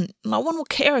actually done, no one will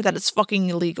care that it's fucking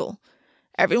illegal.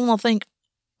 Everyone will think,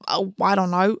 oh, I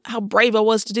don't know, how brave I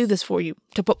was to do this for you,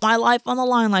 to put my life on the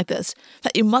line like this,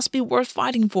 that you must be worth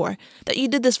fighting for, that you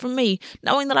did this for me,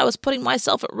 knowing that I was putting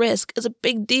myself at risk is a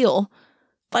big deal.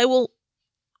 They will...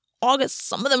 Augus,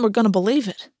 some of them are going to believe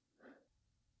it.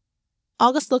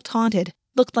 Augus looked haunted,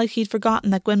 looked like he'd forgotten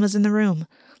that Gwyn was in the room,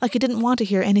 like he didn't want to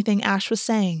hear anything Ash was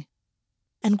saying.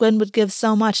 And Gwyn would give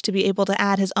so much to be able to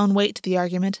add his own weight to the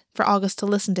argument, for Augus to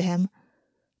listen to him.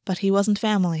 But he wasn't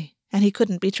family, and he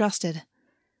couldn't be trusted.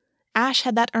 Ash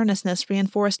had that earnestness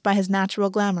reinforced by his natural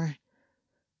glamour.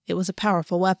 It was a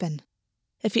powerful weapon.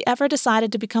 If he ever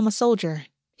decided to become a soldier,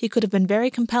 he could have been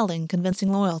very compelling,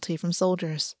 convincing loyalty from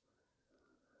soldiers.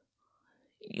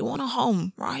 You want a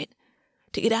home, right?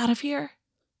 To get out of here?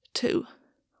 To,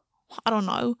 I don't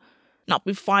know, not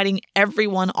be fighting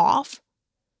everyone off?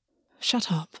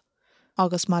 Shut up,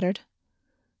 Augus muttered.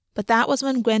 But that was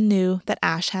when Gwyn knew that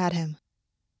Ash had him.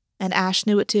 And Ash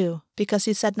knew it too, because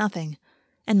he said nothing,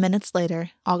 and minutes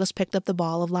later, Augus picked up the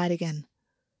ball of light again.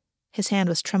 His hand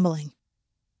was trembling.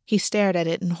 He stared at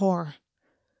it in horror.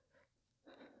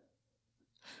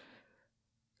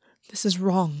 This is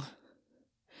wrong.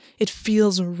 It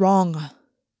feels wrong.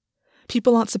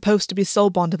 People aren't supposed to be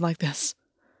soul-bonded like this.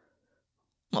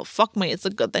 Well, fuck me, it's a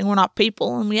good thing we're not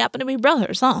people and we happen to be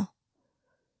brothers, huh?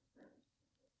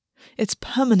 It's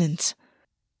permanent,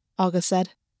 Augus said.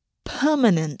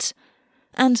 Permanent.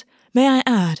 And, may I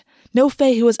add, no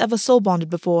fae who has ever soul-bonded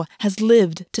before has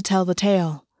lived to tell the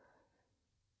tale.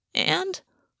 And?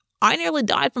 I nearly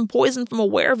died from poison from a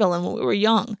werevillain when we were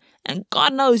young, and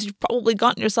God knows you've probably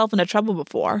gotten yourself into trouble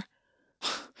before.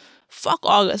 Fuck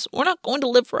Augus, we're not going to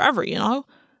live forever, you know?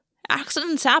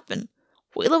 Accidents happen.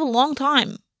 We live a long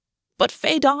time. But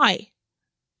fae die.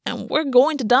 And we're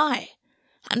going to die.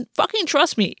 And fucking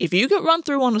trust me, if you get run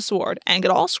through on a sword and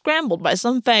get all scrambled by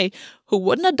some fae who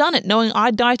wouldn't have done it knowing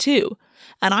I'd die too,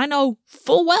 and I know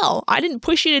full well I didn't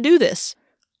push you to do this,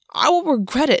 I will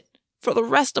regret it for the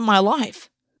rest of my life.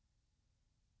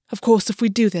 Of course, if we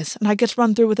do this and I get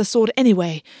run through with a sword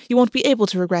anyway, you won't be able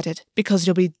to regret it, because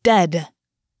you'll be dead.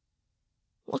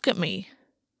 Look at me.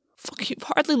 Fuck, you've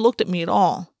hardly looked at me at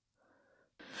all.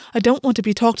 I don't want to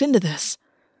be talked into this,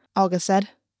 Augus said.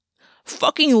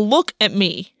 Fucking look at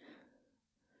me!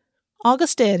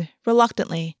 Augus did,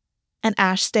 reluctantly, and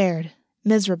Ash stared,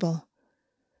 miserable.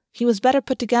 He was better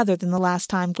put together than the last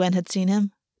time Gwyn had seen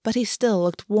him, but he still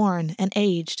looked worn and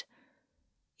aged.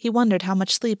 He wondered how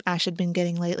much sleep Ash had been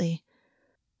getting lately.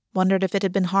 Wondered if it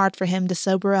had been hard for him to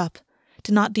sober up,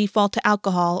 to not default to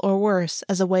alcohol or worse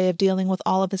as a way of dealing with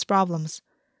all of his problems.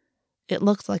 It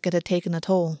looked like it had taken a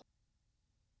toll.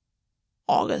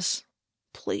 Augus,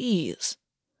 please.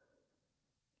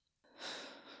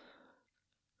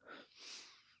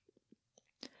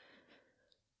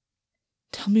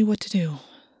 Tell me what to do,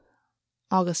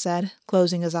 Augus said,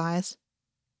 closing his eyes.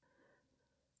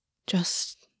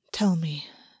 Just tell me,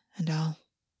 and I'll...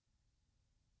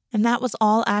 And that was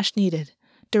all Ash needed,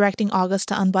 directing Augus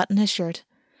to unbutton his shirt,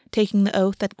 taking the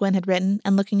oath that Gwyn had written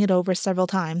and looking it over several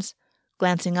times,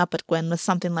 glancing up at Gwyn with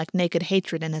something like naked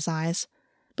hatred in his eyes,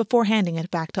 before handing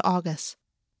it back to Augus.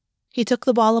 He took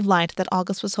the ball of light that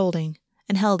Augus was holding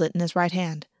and held it in his right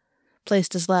hand,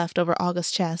 placed his left over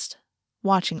Augus's chest,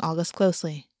 watching Augus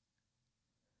closely.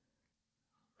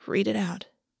 Read it out,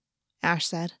 Ash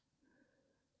said.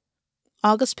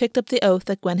 Augus picked up the oath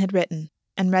that Gwyn had written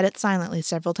and read it silently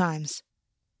several times.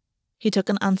 He took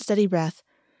an unsteady breath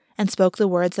and spoke the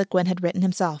words that Gwyn had written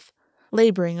himself,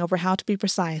 laboring over how to be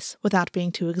precise without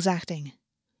being too exacting.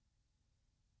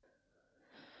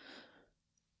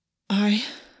 I,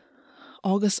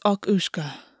 Augus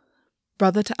Augushka,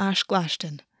 brother to Ash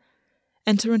Glashton,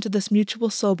 enter into this mutual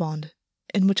soul bond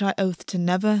in which I oath to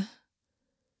never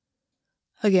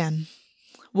again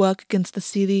work against the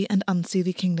seelie and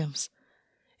unseelie kingdoms,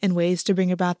 in ways to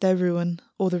bring about their ruin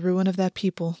or the ruin of their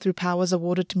people through powers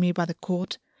awarded to me by the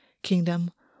court,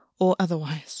 kingdom, or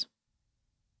otherwise,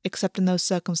 except in those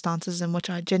circumstances in which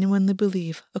I genuinely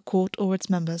believe a court or its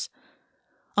members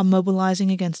are mobilizing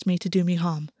against me to do me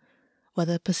harm,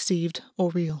 whether perceived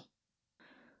or real,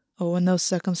 or in those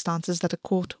circumstances that a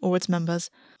court or its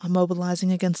members are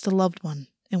mobilizing against a loved one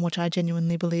in which I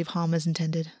genuinely believe harm is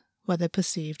intended, whether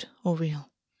perceived or real.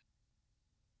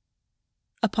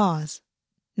 A pause.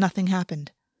 Nothing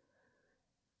happened.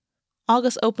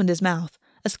 Augus opened his mouth,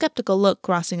 a skeptical look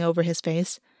crossing over his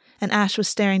face, and Ash was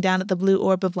staring down at the blue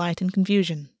orb of light in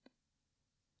confusion.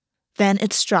 Then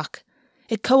it struck.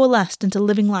 It coalesced into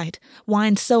living light,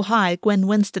 whined so high Gwyn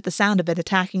winced at the sound of it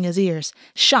attacking his ears,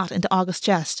 shot into Augus's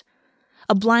chest.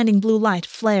 A blinding blue light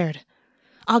flared.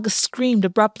 Augus screamed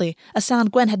abruptly, a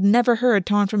sound Gwyn had never heard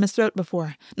torn from his throat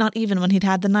before, not even when he'd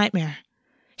had the nightmare.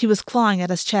 He was clawing at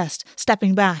his chest,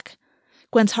 stepping back.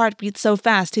 Gwyn's heart beat so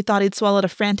fast he thought he'd swallowed a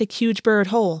frantic huge bird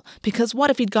whole, because what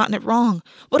if he'd gotten it wrong?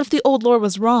 What if the old lore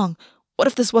was wrong? What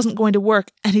if this wasn't going to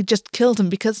work and he'd just killed him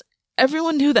because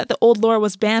everyone knew that the old lore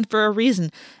was banned for a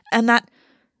reason, and that...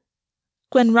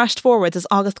 Gwyn rushed forwards as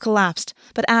Augus collapsed,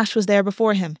 but Ash was there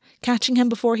before him, catching him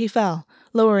before he fell,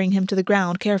 lowering him to the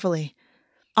ground carefully.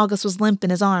 Augus was limp in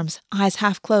his arms, eyes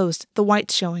half closed, the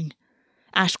whites showing.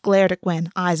 Ash glared at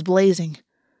Gwyn, eyes blazing.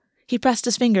 He pressed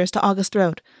his fingers to Augus's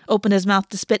throat, opened his mouth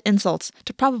to spit insults,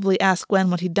 to probably ask Gwyn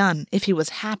what he'd done, if he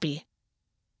was happy.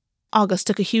 Augus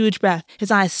took a huge breath,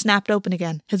 his eyes snapped open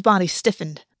again, his body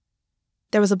stiffened.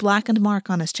 There was a blackened mark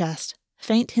on his chest,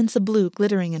 faint hints of blue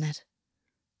glittering in it.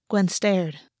 Gwyn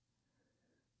stared.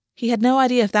 He had no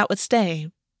idea if that would stay,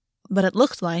 but it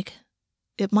looked like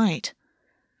it might.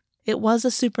 It was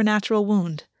a supernatural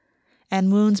wound,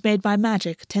 and wounds made by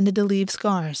magic tended to leave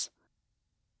scars.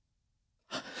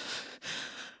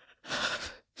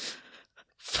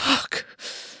 Fuck,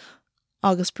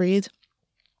 Augus breathed.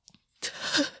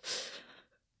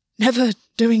 Never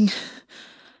doing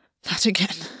that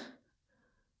again.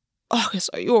 Augus,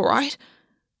 are you all right?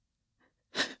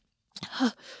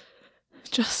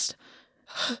 Just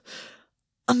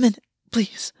a minute,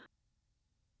 please.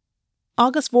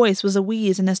 Augus's voice was a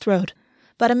wheeze in his throat,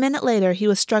 but a minute later he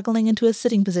was struggling into a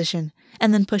sitting position,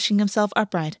 and then pushing himself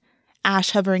upright,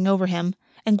 Ash hovering over him,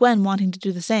 and Gwyn wanting to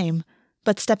do the same,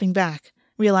 but stepping back,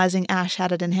 realizing Ash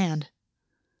had it in hand.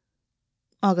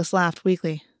 Augus laughed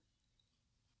weakly.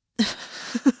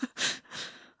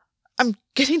 I'm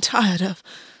getting tired of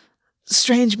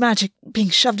strange magic being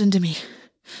shoved into me.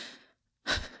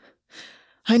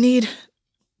 I need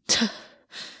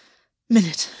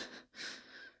minute.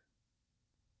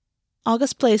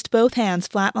 Augus placed both hands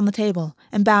flat on the table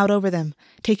and bowed over them,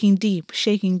 taking deep,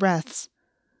 shaking breaths.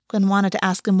 Gwyn wanted to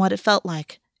ask him what it felt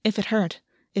like, if it hurt,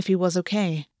 if he was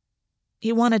okay.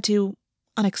 He wanted to,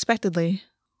 unexpectedly,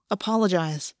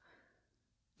 apologize.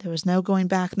 There was no going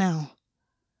back now.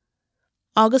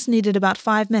 Augus needed about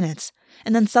 5 minutes,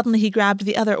 and then suddenly he grabbed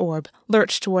the other orb,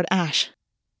 lurched toward Ash.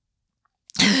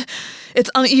 It's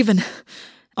uneven,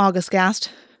 Augus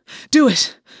gasped. Do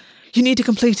it. You need to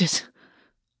complete it.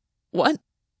 What?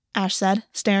 Ash said,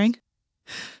 staring.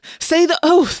 Say the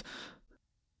oath!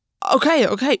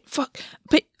 Okay, fuck.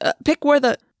 Pick where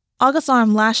the... August's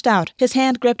arm lashed out. His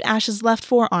hand gripped Ash's left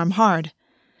forearm hard.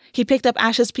 He picked up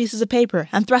Ash's pieces of paper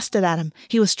and thrust it at him.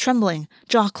 He was trembling,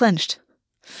 jaw clenched.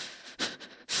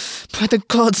 By the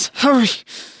gods, hurry!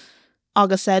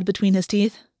 Augus said between his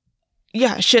teeth.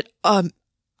 Yeah, shit,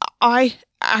 I,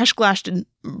 Ash Glashton,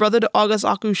 brother to Augus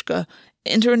Akushka,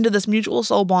 enter into this mutual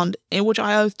soul bond in which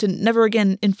I oath to never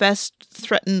again infest,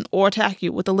 threaten, or attack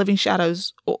you with the living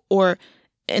shadows or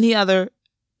any other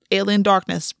alien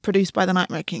darkness produced by the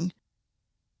Nightmare King.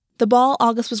 The ball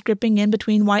Augus was gripping in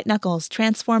between white knuckles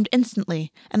transformed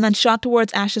instantly and then shot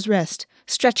towards Ash's wrist,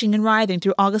 stretching and writhing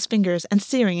through August's fingers and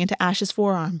searing into Ash's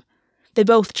forearm. They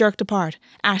both jerked apart,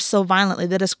 Ash so violently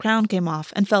that his crown came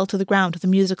off and fell to the ground with a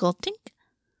musical tink.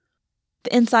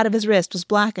 The inside of his wrist was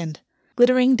blackened,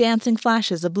 glittering dancing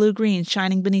flashes of blue-green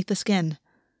shining beneath the skin.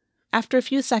 After a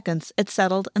few seconds, it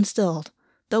settled and stilled,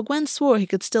 though Gwyn swore he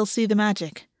could still see the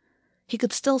magic. He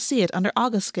could still see it under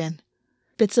August's skin.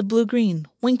 Bits of blue-green,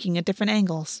 winking at different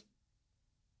angles.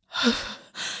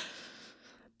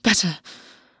 Better.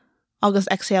 Augus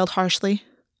exhaled harshly.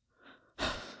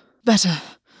 Better.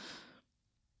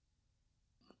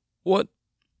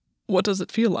 What does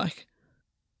it feel like?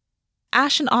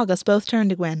 Ash and Augus both turned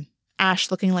to Gwyn,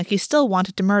 Ash looking like he still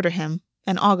wanted to murder him,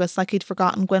 and Augus like he'd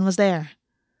forgotten Gwyn was there.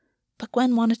 But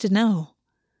Gwyn wanted to know.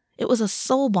 It was a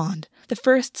soul bond, the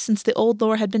first since the old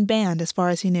lore had been banned as far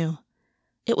as he knew.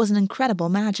 It was an incredible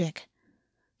magic.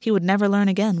 He would never learn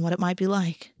again what it might be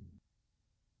like.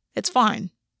 It's fine,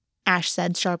 Ash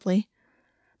said sharply.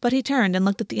 But he turned and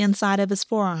looked at the inside of his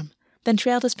forearm, then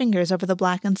trailed his fingers over the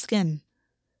blackened skin.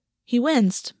 He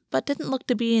winced, but didn't look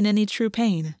to be in any true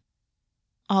pain.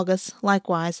 Augus,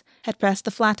 likewise, had pressed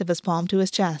the flat of his palm to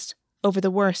his chest, over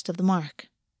the worst of the mark.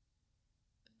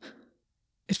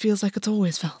 It feels like it's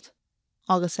always felt,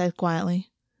 Augus said quietly.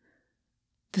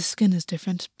 The skin is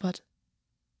different, but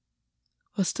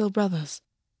we're still brothers.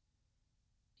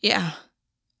 Yeah,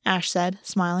 Ash said,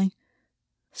 smiling.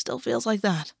 Still feels like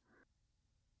that.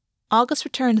 Augus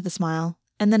returned the smile,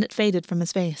 and then it faded from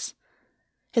his face.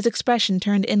 His expression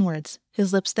turned inwards,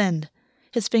 his lips thinned,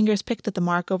 his fingers picked at the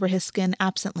mark over his skin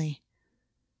absently.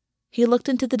 He looked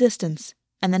into the distance,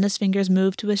 and then his fingers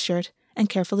moved to his shirt and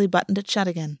carefully buttoned it shut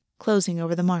again, closing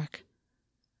over the mark.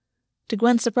 To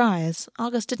Gwyn's surprise,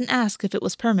 Augus didn't ask if it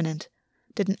was permanent,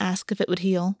 didn't ask if it would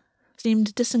heal,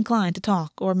 seemed disinclined to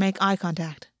talk or make eye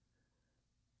contact.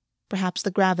 Perhaps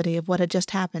the gravity of what had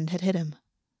just happened had hit him.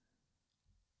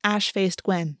 Ash faced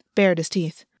Gwyn, bared his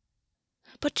teeth.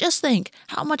 But just think,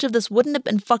 how much of this wouldn't have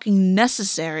been fucking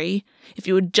necessary if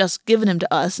you had just given him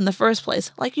to us in the first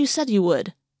place, like you said you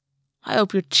would. I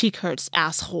hope your cheek hurts,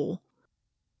 asshole.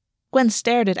 Gwyn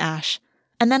stared at Ash,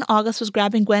 and then Augus was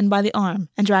grabbing Gwyn by the arm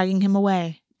and dragging him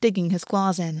away, digging his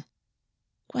claws in.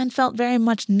 Gwyn felt very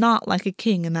much not like a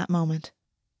king in that moment.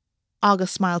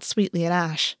 Augus smiled sweetly at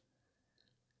Ash.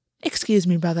 Excuse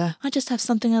me, brother, I just have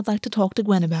something I'd like to talk to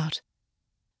Gwyn about.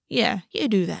 Yeah, you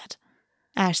do that,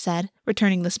 Ash said,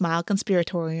 returning the smile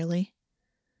conspiratorially.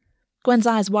 Gwyn's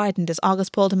eyes widened as Augus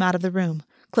pulled him out of the room,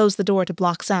 closed the door to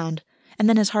block sound, and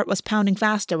then his heart was pounding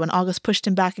faster when Augus pushed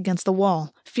him back against the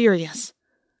wall, furious.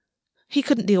 He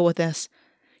couldn't deal with this.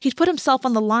 He'd put himself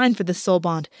on the line for this soul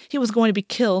bond. He was going to be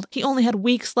killed. He only had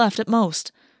weeks left at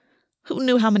most. Who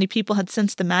knew how many people had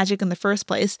sensed the magic in the first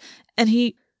place? And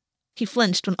he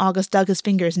flinched when Augus dug his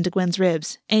fingers into Gwyn's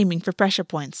ribs, aiming for pressure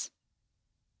points.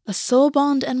 A soul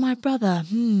bond and my brother,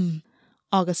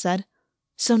 Augus said.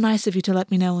 So nice of you to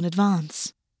let me know in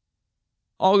advance.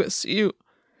 Augus, you...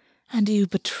 And you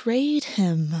betrayed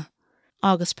him,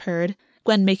 Augus purred,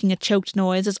 Gwyn making a choked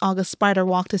noise as Augus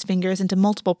spider-walked his fingers into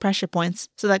multiple pressure points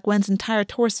so that Gwyn's entire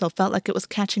torso felt like it was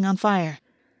catching on fire.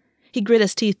 He grit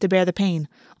his teeth to bear the pain,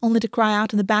 only to cry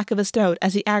out in the back of his throat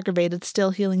as he aggravated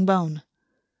still-healing bone.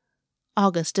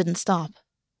 Augus didn't stop.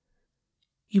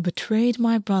 You betrayed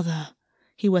my brother,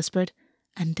 he whispered,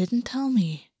 and didn't tell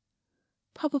me.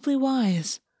 Probably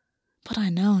wise, but I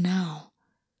know now.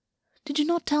 Did you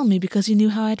not tell me because you knew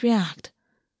how I'd react?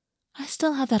 I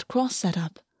still have that cross set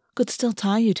up, could still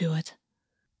tie you to it.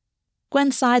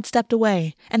 Gwyn sidestepped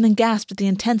away, and then gasped at the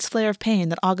intense flare of pain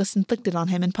that Augus inflicted on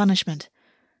him in punishment.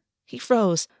 He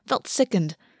froze, felt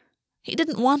sickened. He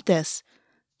didn't want this.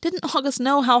 Didn't Augus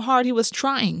know how hard he was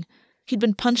trying? He'd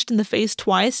been punched in the face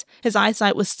twice, his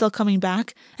eyesight was still coming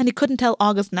back, and he couldn't tell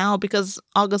Augus now because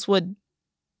Augus would...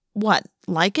 what,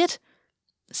 like it?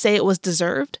 Say it was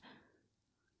deserved?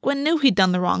 Gwyn knew he'd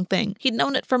done the wrong thing. He'd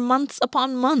known it for months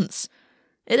upon months.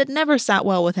 It had never sat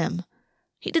well with him.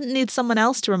 He didn't need someone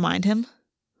else to remind him.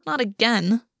 Not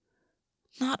again.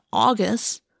 Not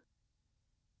Augus.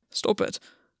 Stop it,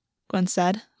 Gwyn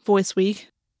said, voice weak.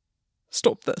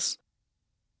 Stop this.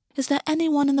 Is there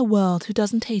anyone in the world who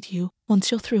doesn't hate you once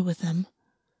you're through with them?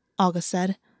 Augus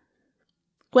said.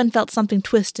 Gwyn felt something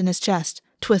twist in his chest,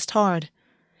 twist hard.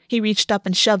 He reached up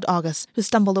and shoved Augus, who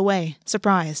stumbled away,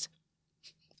 surprised.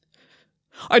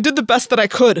 I did the best that I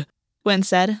could, Gwyn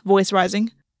said, voice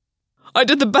rising. I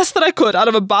did the best that I could out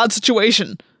of a bad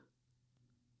situation.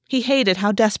 He hated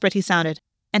how desperate he sounded,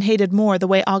 and hated more the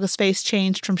way Augus' face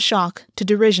changed from shock to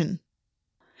derision.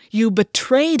 You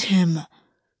betrayed him.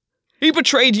 He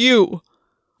betrayed you.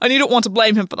 And you don't want to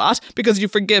blame him for that, because you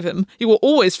forgive him. You will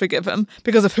always forgive him,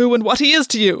 because of who and what he is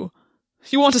to you.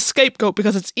 You want a scapegoat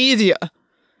because it's easier.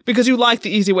 Because you like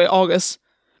the easy way, Augus.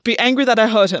 Be angry that I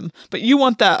hurt him, but you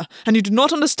weren't there, and you do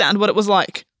not understand what it was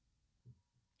like.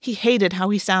 He hated how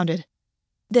he sounded.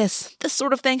 This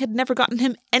sort of thing had never gotten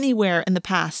him anywhere in the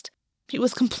past. He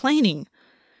was complaining.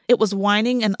 It was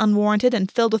whining and unwarranted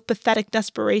and filled with pathetic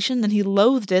desperation, and he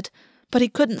loathed it, but he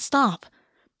couldn't stop.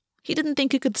 He didn't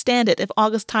think he could stand it if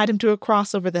Augus tied him to a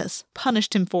cross over this,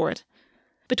 punished him for it.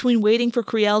 Between waiting for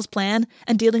Criel's plan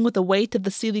and dealing with the weight of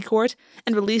the Seelie court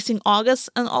and releasing Augus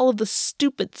and all of the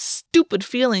stupid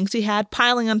feelings he had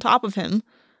piling on top of him.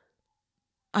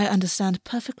 I understand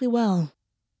perfectly well,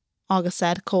 Augus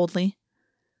said coldly.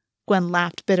 Gwyn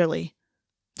laughed bitterly.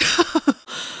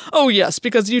 Oh yes,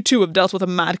 because you too have dealt with a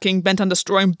mad king bent on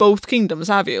destroying both kingdoms,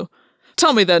 have you?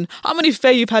 Tell me then, how many Fae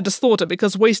you've had to slaughter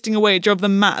because wasting away drove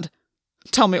them mad?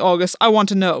 Tell me, Augus, I want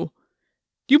to know.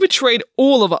 You betrayed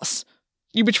all of us.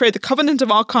 You betrayed the covenant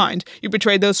of our kind. You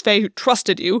betrayed those Fae who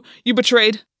trusted you. You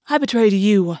betrayed... I betrayed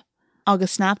you,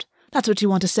 Augus snapped. That's what you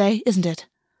want to say, isn't it?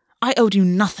 I owed you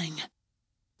nothing.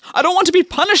 I don't want to be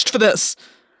punished for this,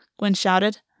 Gwyn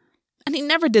shouted. And he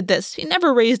never did this. He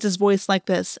never raised his voice like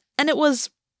this. And it was...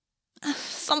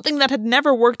 something that had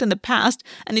never worked in the past,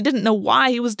 and he didn't know why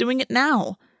he was doing it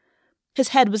now. His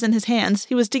head was in his hands.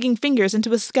 He was digging fingers into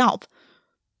his scalp.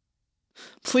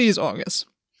 Please, Augus.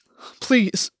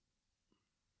 Please.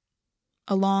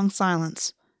 A long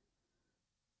silence.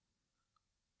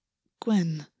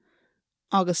 Gwyn,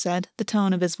 Augus said, the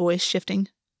tone of his voice shifting.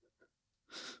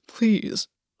 Please,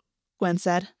 Gwyn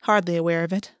said, hardly aware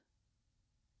of it.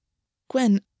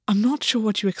 Gwyn, I'm not sure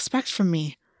what you expect from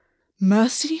me.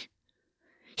 Mercy?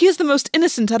 He is the most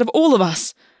innocent out of all of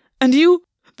us. And you?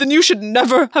 Then you should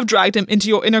never have dragged him into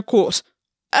your inner court.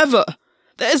 Ever.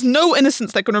 There is no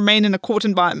innocence that can remain in a court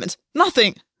environment.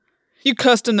 Nothing. You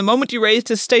cursed him the moment you raised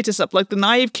his status up like the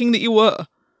naive king that you were.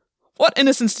 What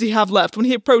innocence did he have left when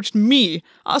he approached me,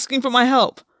 asking for my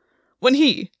help? When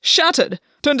he, shattered,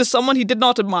 turned to someone he did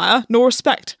not admire nor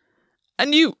respect?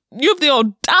 And you have the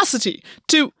audacity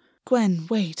to... Gwyn,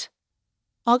 wait.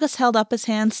 Augus held up his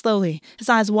hand slowly, his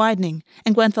eyes widening,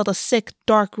 and Gwyn felt a sick,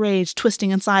 dark rage twisting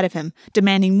inside of him,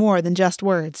 demanding more than just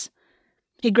words.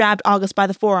 He grabbed Augus by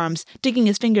the forearms, digging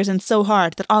his fingers in so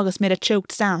hard that Augus made a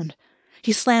choked sound.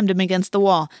 He slammed him against the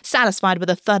wall, satisfied with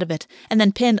the thud of it, and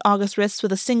then pinned Augus' wrists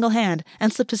with a single hand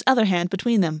and slipped his other hand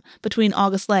between them, between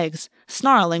Augus' legs,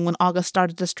 snarling when Augus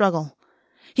started to struggle.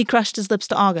 He crushed his lips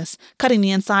to Augus, cutting the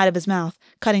inside of his mouth,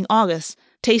 cutting Augus,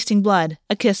 tasting blood,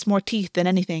 a kiss more teeth than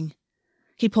anything.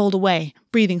 He pulled away,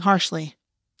 breathing harshly.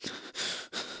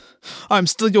 I am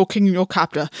still your king and your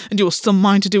captor, and you are still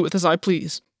mine to do with as I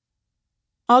please.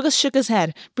 Augus shook his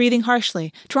head, breathing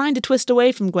harshly, trying to twist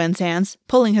away from Gwyn's hands,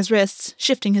 pulling his wrists,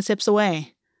 shifting his hips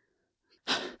away.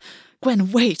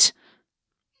 Gwyn, wait!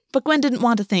 But Gwyn didn't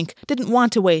want to think, didn't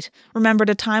want to wait, remembered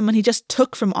a time when he just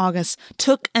took from Augus,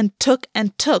 took and took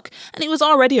and took, and he was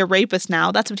already a rapist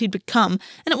now, that's what he'd become,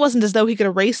 and it wasn't as though he could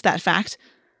erase that fact.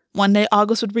 One day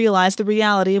Augus would realize the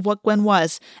reality of what Gwyn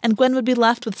was, and Gwyn would be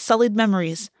left with sullied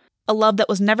memories, a love that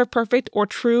was never perfect or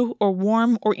true or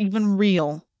warm or even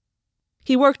real.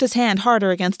 He worked his hand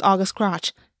harder against Augus'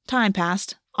 crotch. Time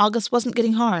passed. Augus wasn't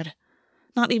getting hard.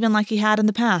 Not even like he had in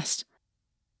the past.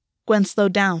 Gwyn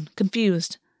slowed down,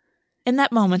 confused. In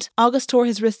that moment, Augus tore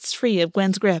his wrists free of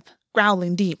Gwyn's grip,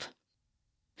 growling deep.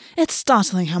 It's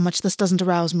startling how much this doesn't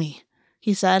arouse me,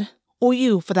 he said. Or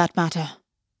you, for that matter.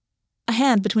 A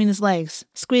hand between his legs,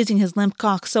 squeezing his limp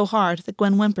cock so hard that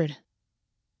Gwyn whimpered.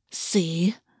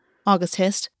 See? Augus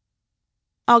hissed.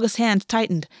 Augus' hand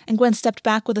tightened, and Gwyn stepped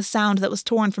back with a sound that was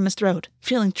torn from his throat,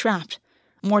 feeling trapped.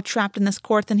 More trapped in this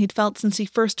court than he'd felt since he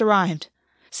first arrived.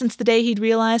 Since the day he'd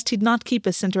realized he'd not keep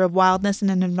his center of wildness in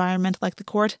an environment like the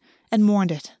court, and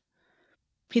mourned it.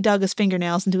 He dug his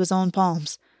fingernails into his own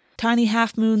palms. Tiny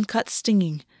half-moon cuts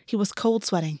stinging. He was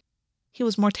cold-sweating. He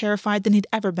was more terrified than he'd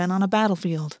ever been on a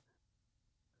battlefield.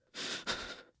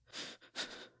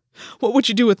 What would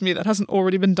you do with me that hasn't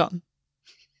already been done?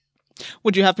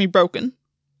 Would you have me broken?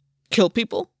 Kill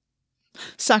people?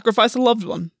 Sacrifice a loved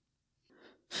one.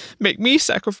 Make me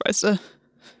sacrifice a...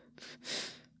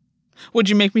 Would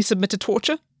you make me submit to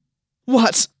torture?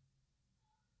 What?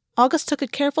 Augus took a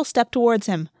careful step towards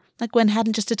him, like Gwyn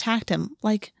hadn't just attacked him,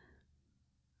 like...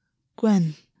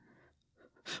 Gwyn.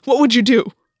 What would you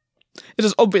do? It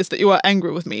is obvious that you are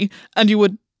angry with me, and you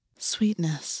would...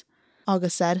 Sweetness,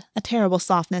 Augus said, a terrible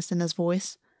softness in his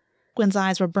voice. Gwyn's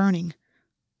eyes were burning.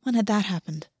 When had that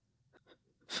happened?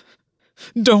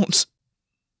 Don't.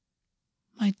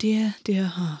 My dear, dear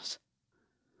heart.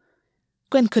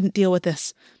 Gwyn couldn't deal with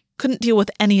this. Couldn't deal with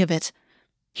any of it.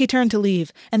 He turned to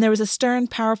leave, and there was a stern,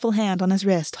 powerful hand on his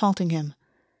wrist, halting him.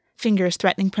 Fingers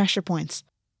threatening pressure points.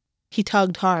 He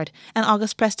tugged hard, and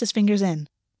Augus pressed his fingers in.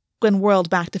 Gwyn whirled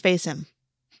back to face him.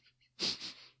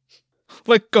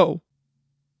 Let go.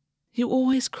 You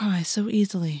always cry so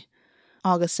easily,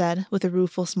 Augus said, with a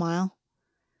rueful smile.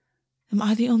 Am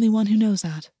I the only one who knows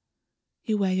that?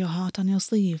 You wear your heart on your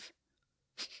sleeve.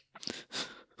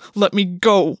 Let me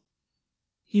go.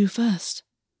 You first,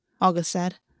 Augus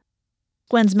said.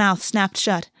 Gwyn's mouth snapped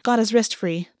shut, got his wrist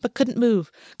free, but couldn't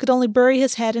move, could only bury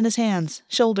his head in his hands,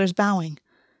 shoulders bowing.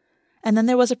 And then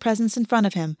there was a presence in front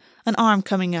of him, an arm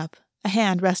coming up, a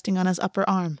hand resting on his upper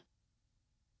arm.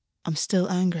 I'm still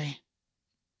angry.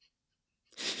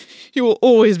 You will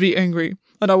always be angry,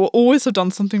 and I will always have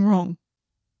done something wrong,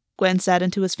 Gwyn said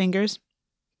into his fingers.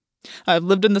 I have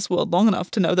lived in this world long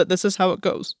enough to know that this is how it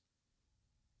goes.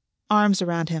 Arms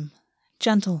around him,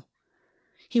 gentle.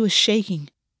 He was shaking.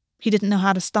 He didn't know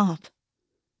how to stop.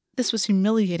 This was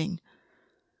humiliating.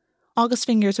 Augus'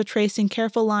 fingers were tracing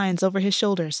careful lines over his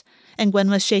shoulders, and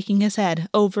Gwyn was shaking his head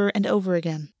over and over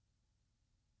again.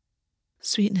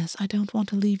 Sweetness, I don't want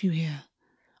to leave you here,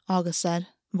 Augus said,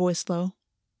 voice low.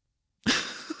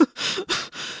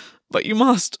 But you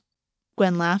must.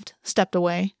 Gwyn laughed, stepped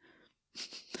away.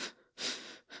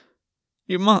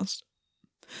 You must.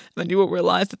 Then you will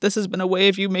realize that this has been a way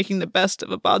of you making the best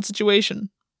of a bad situation.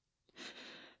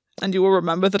 And you will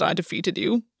remember that I defeated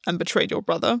you, and betrayed your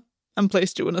brother, and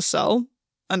placed you in a cell,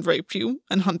 and raped you,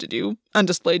 and hunted you, and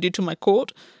displayed you to my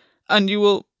court, and you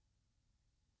will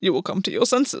come to your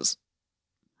senses.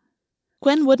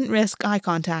 Gwyn wouldn't risk eye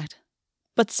contact,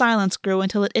 but silence grew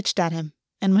until it itched at him,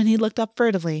 and when he looked up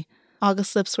furtively,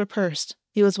 Augus' lips were pursed.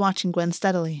 He was watching Gwyn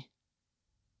steadily.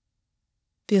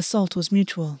 The assault was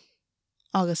mutual,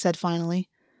 Augus said finally,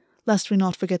 lest we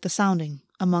not forget the sounding,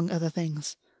 among other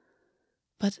things.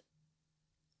 But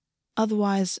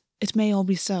otherwise, it may all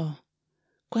be so.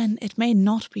 Gwyn, it may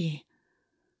not be.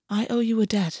 I owe you a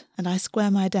debt, and I square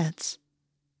my debts.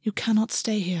 You cannot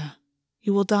stay here.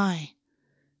 You will die.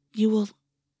 You will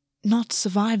not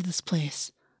survive this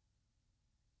place.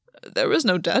 There is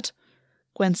no debt,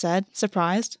 Gwyn said,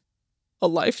 surprised. A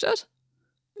life debt?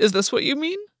 Is this what you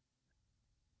mean?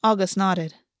 Augus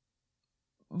nodded.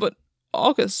 But,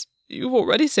 Augus, you've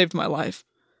already saved my life.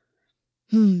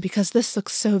 Because this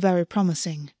looks so very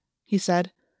promising, he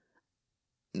said.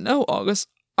 No, Augus,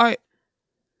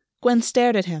 Gwyn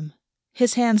stared at him.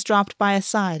 His hands dropped by his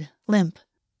side, limp.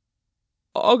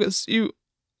 Augus,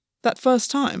 that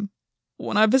first time,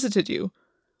 when I visited you,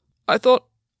 I thought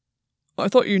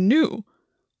you knew.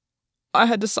 I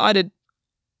had decided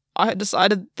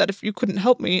that if you couldn't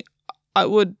help me, I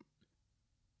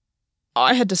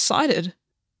had decided.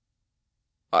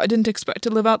 I didn't expect to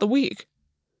live out the week.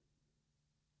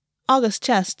 Augus'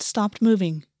 chest stopped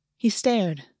moving. He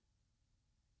stared.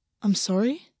 I'm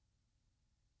sorry?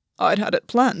 I'd had it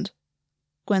planned,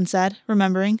 Gwyn said,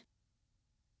 remembering.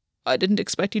 I didn't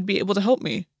expect you'd be able to help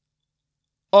me.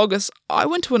 Augus, I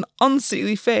went to an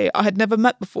unseelie fae I had never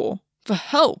met before, for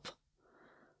help.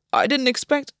 I didn't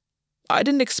expect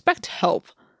help.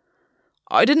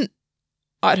 I'd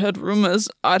heard rumors.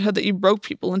 I'd heard that you broke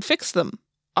people and fixed them.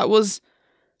 I was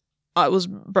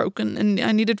broken and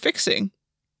I needed fixing.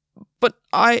 But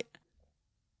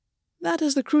That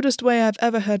is the crudest way I've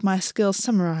ever heard my skills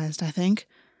summarized, I think,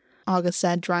 Augus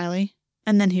said dryly,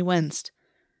 and then he winced.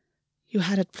 You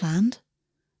had it planned?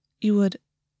 You would,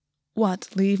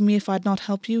 leave me if I'd not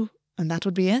help you, and that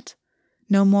would be it?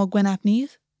 No more Gwyn ap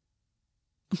Neath?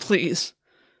 Please,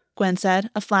 Gwyn said,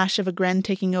 a flash of a grin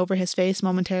taking over his face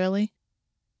momentarily.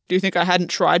 Do you think I hadn't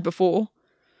tried before?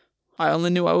 I only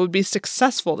knew I would be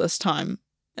successful this time,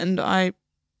 and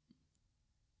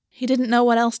He didn't know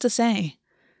what else to say.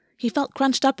 He felt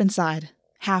crunched up inside,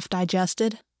 half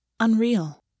digested,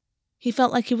 unreal. He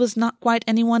felt like he was not quite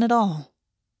anyone at all.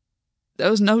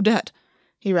 There was no debt,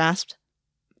 he rasped.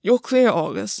 You're clear,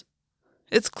 Augus.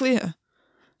 It's clear.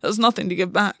 There's nothing to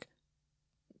give back.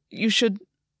 You should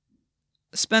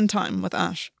spend time with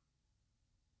Ash.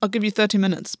 I'll give you 30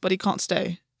 minutes, but he can't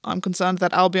stay, I'm concerned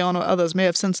that Albion or others may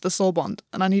have sensed the soul bond,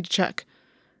 and I need to check.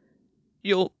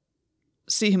 You'll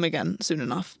see him again soon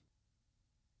enough.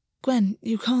 Gwyn,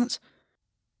 you can't...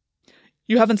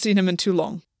 You haven't seen him in too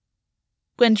long.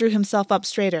 Gwyn drew himself up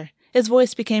straighter. His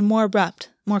voice became more abrupt,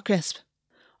 more crisp.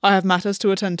 I have matters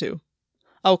to attend to.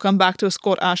 I will come back to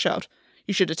escort Ash out.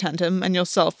 You should attend him and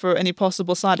yourself for any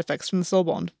possible side effects from the soul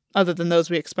bond, other than those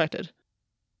we expected.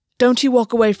 Don't you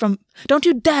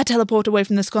dare teleport away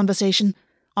from this conversation,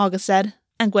 Augus said,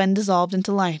 and Gwyn dissolved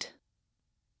into light.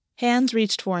 Hands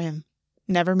reached for him,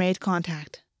 never made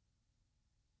contact.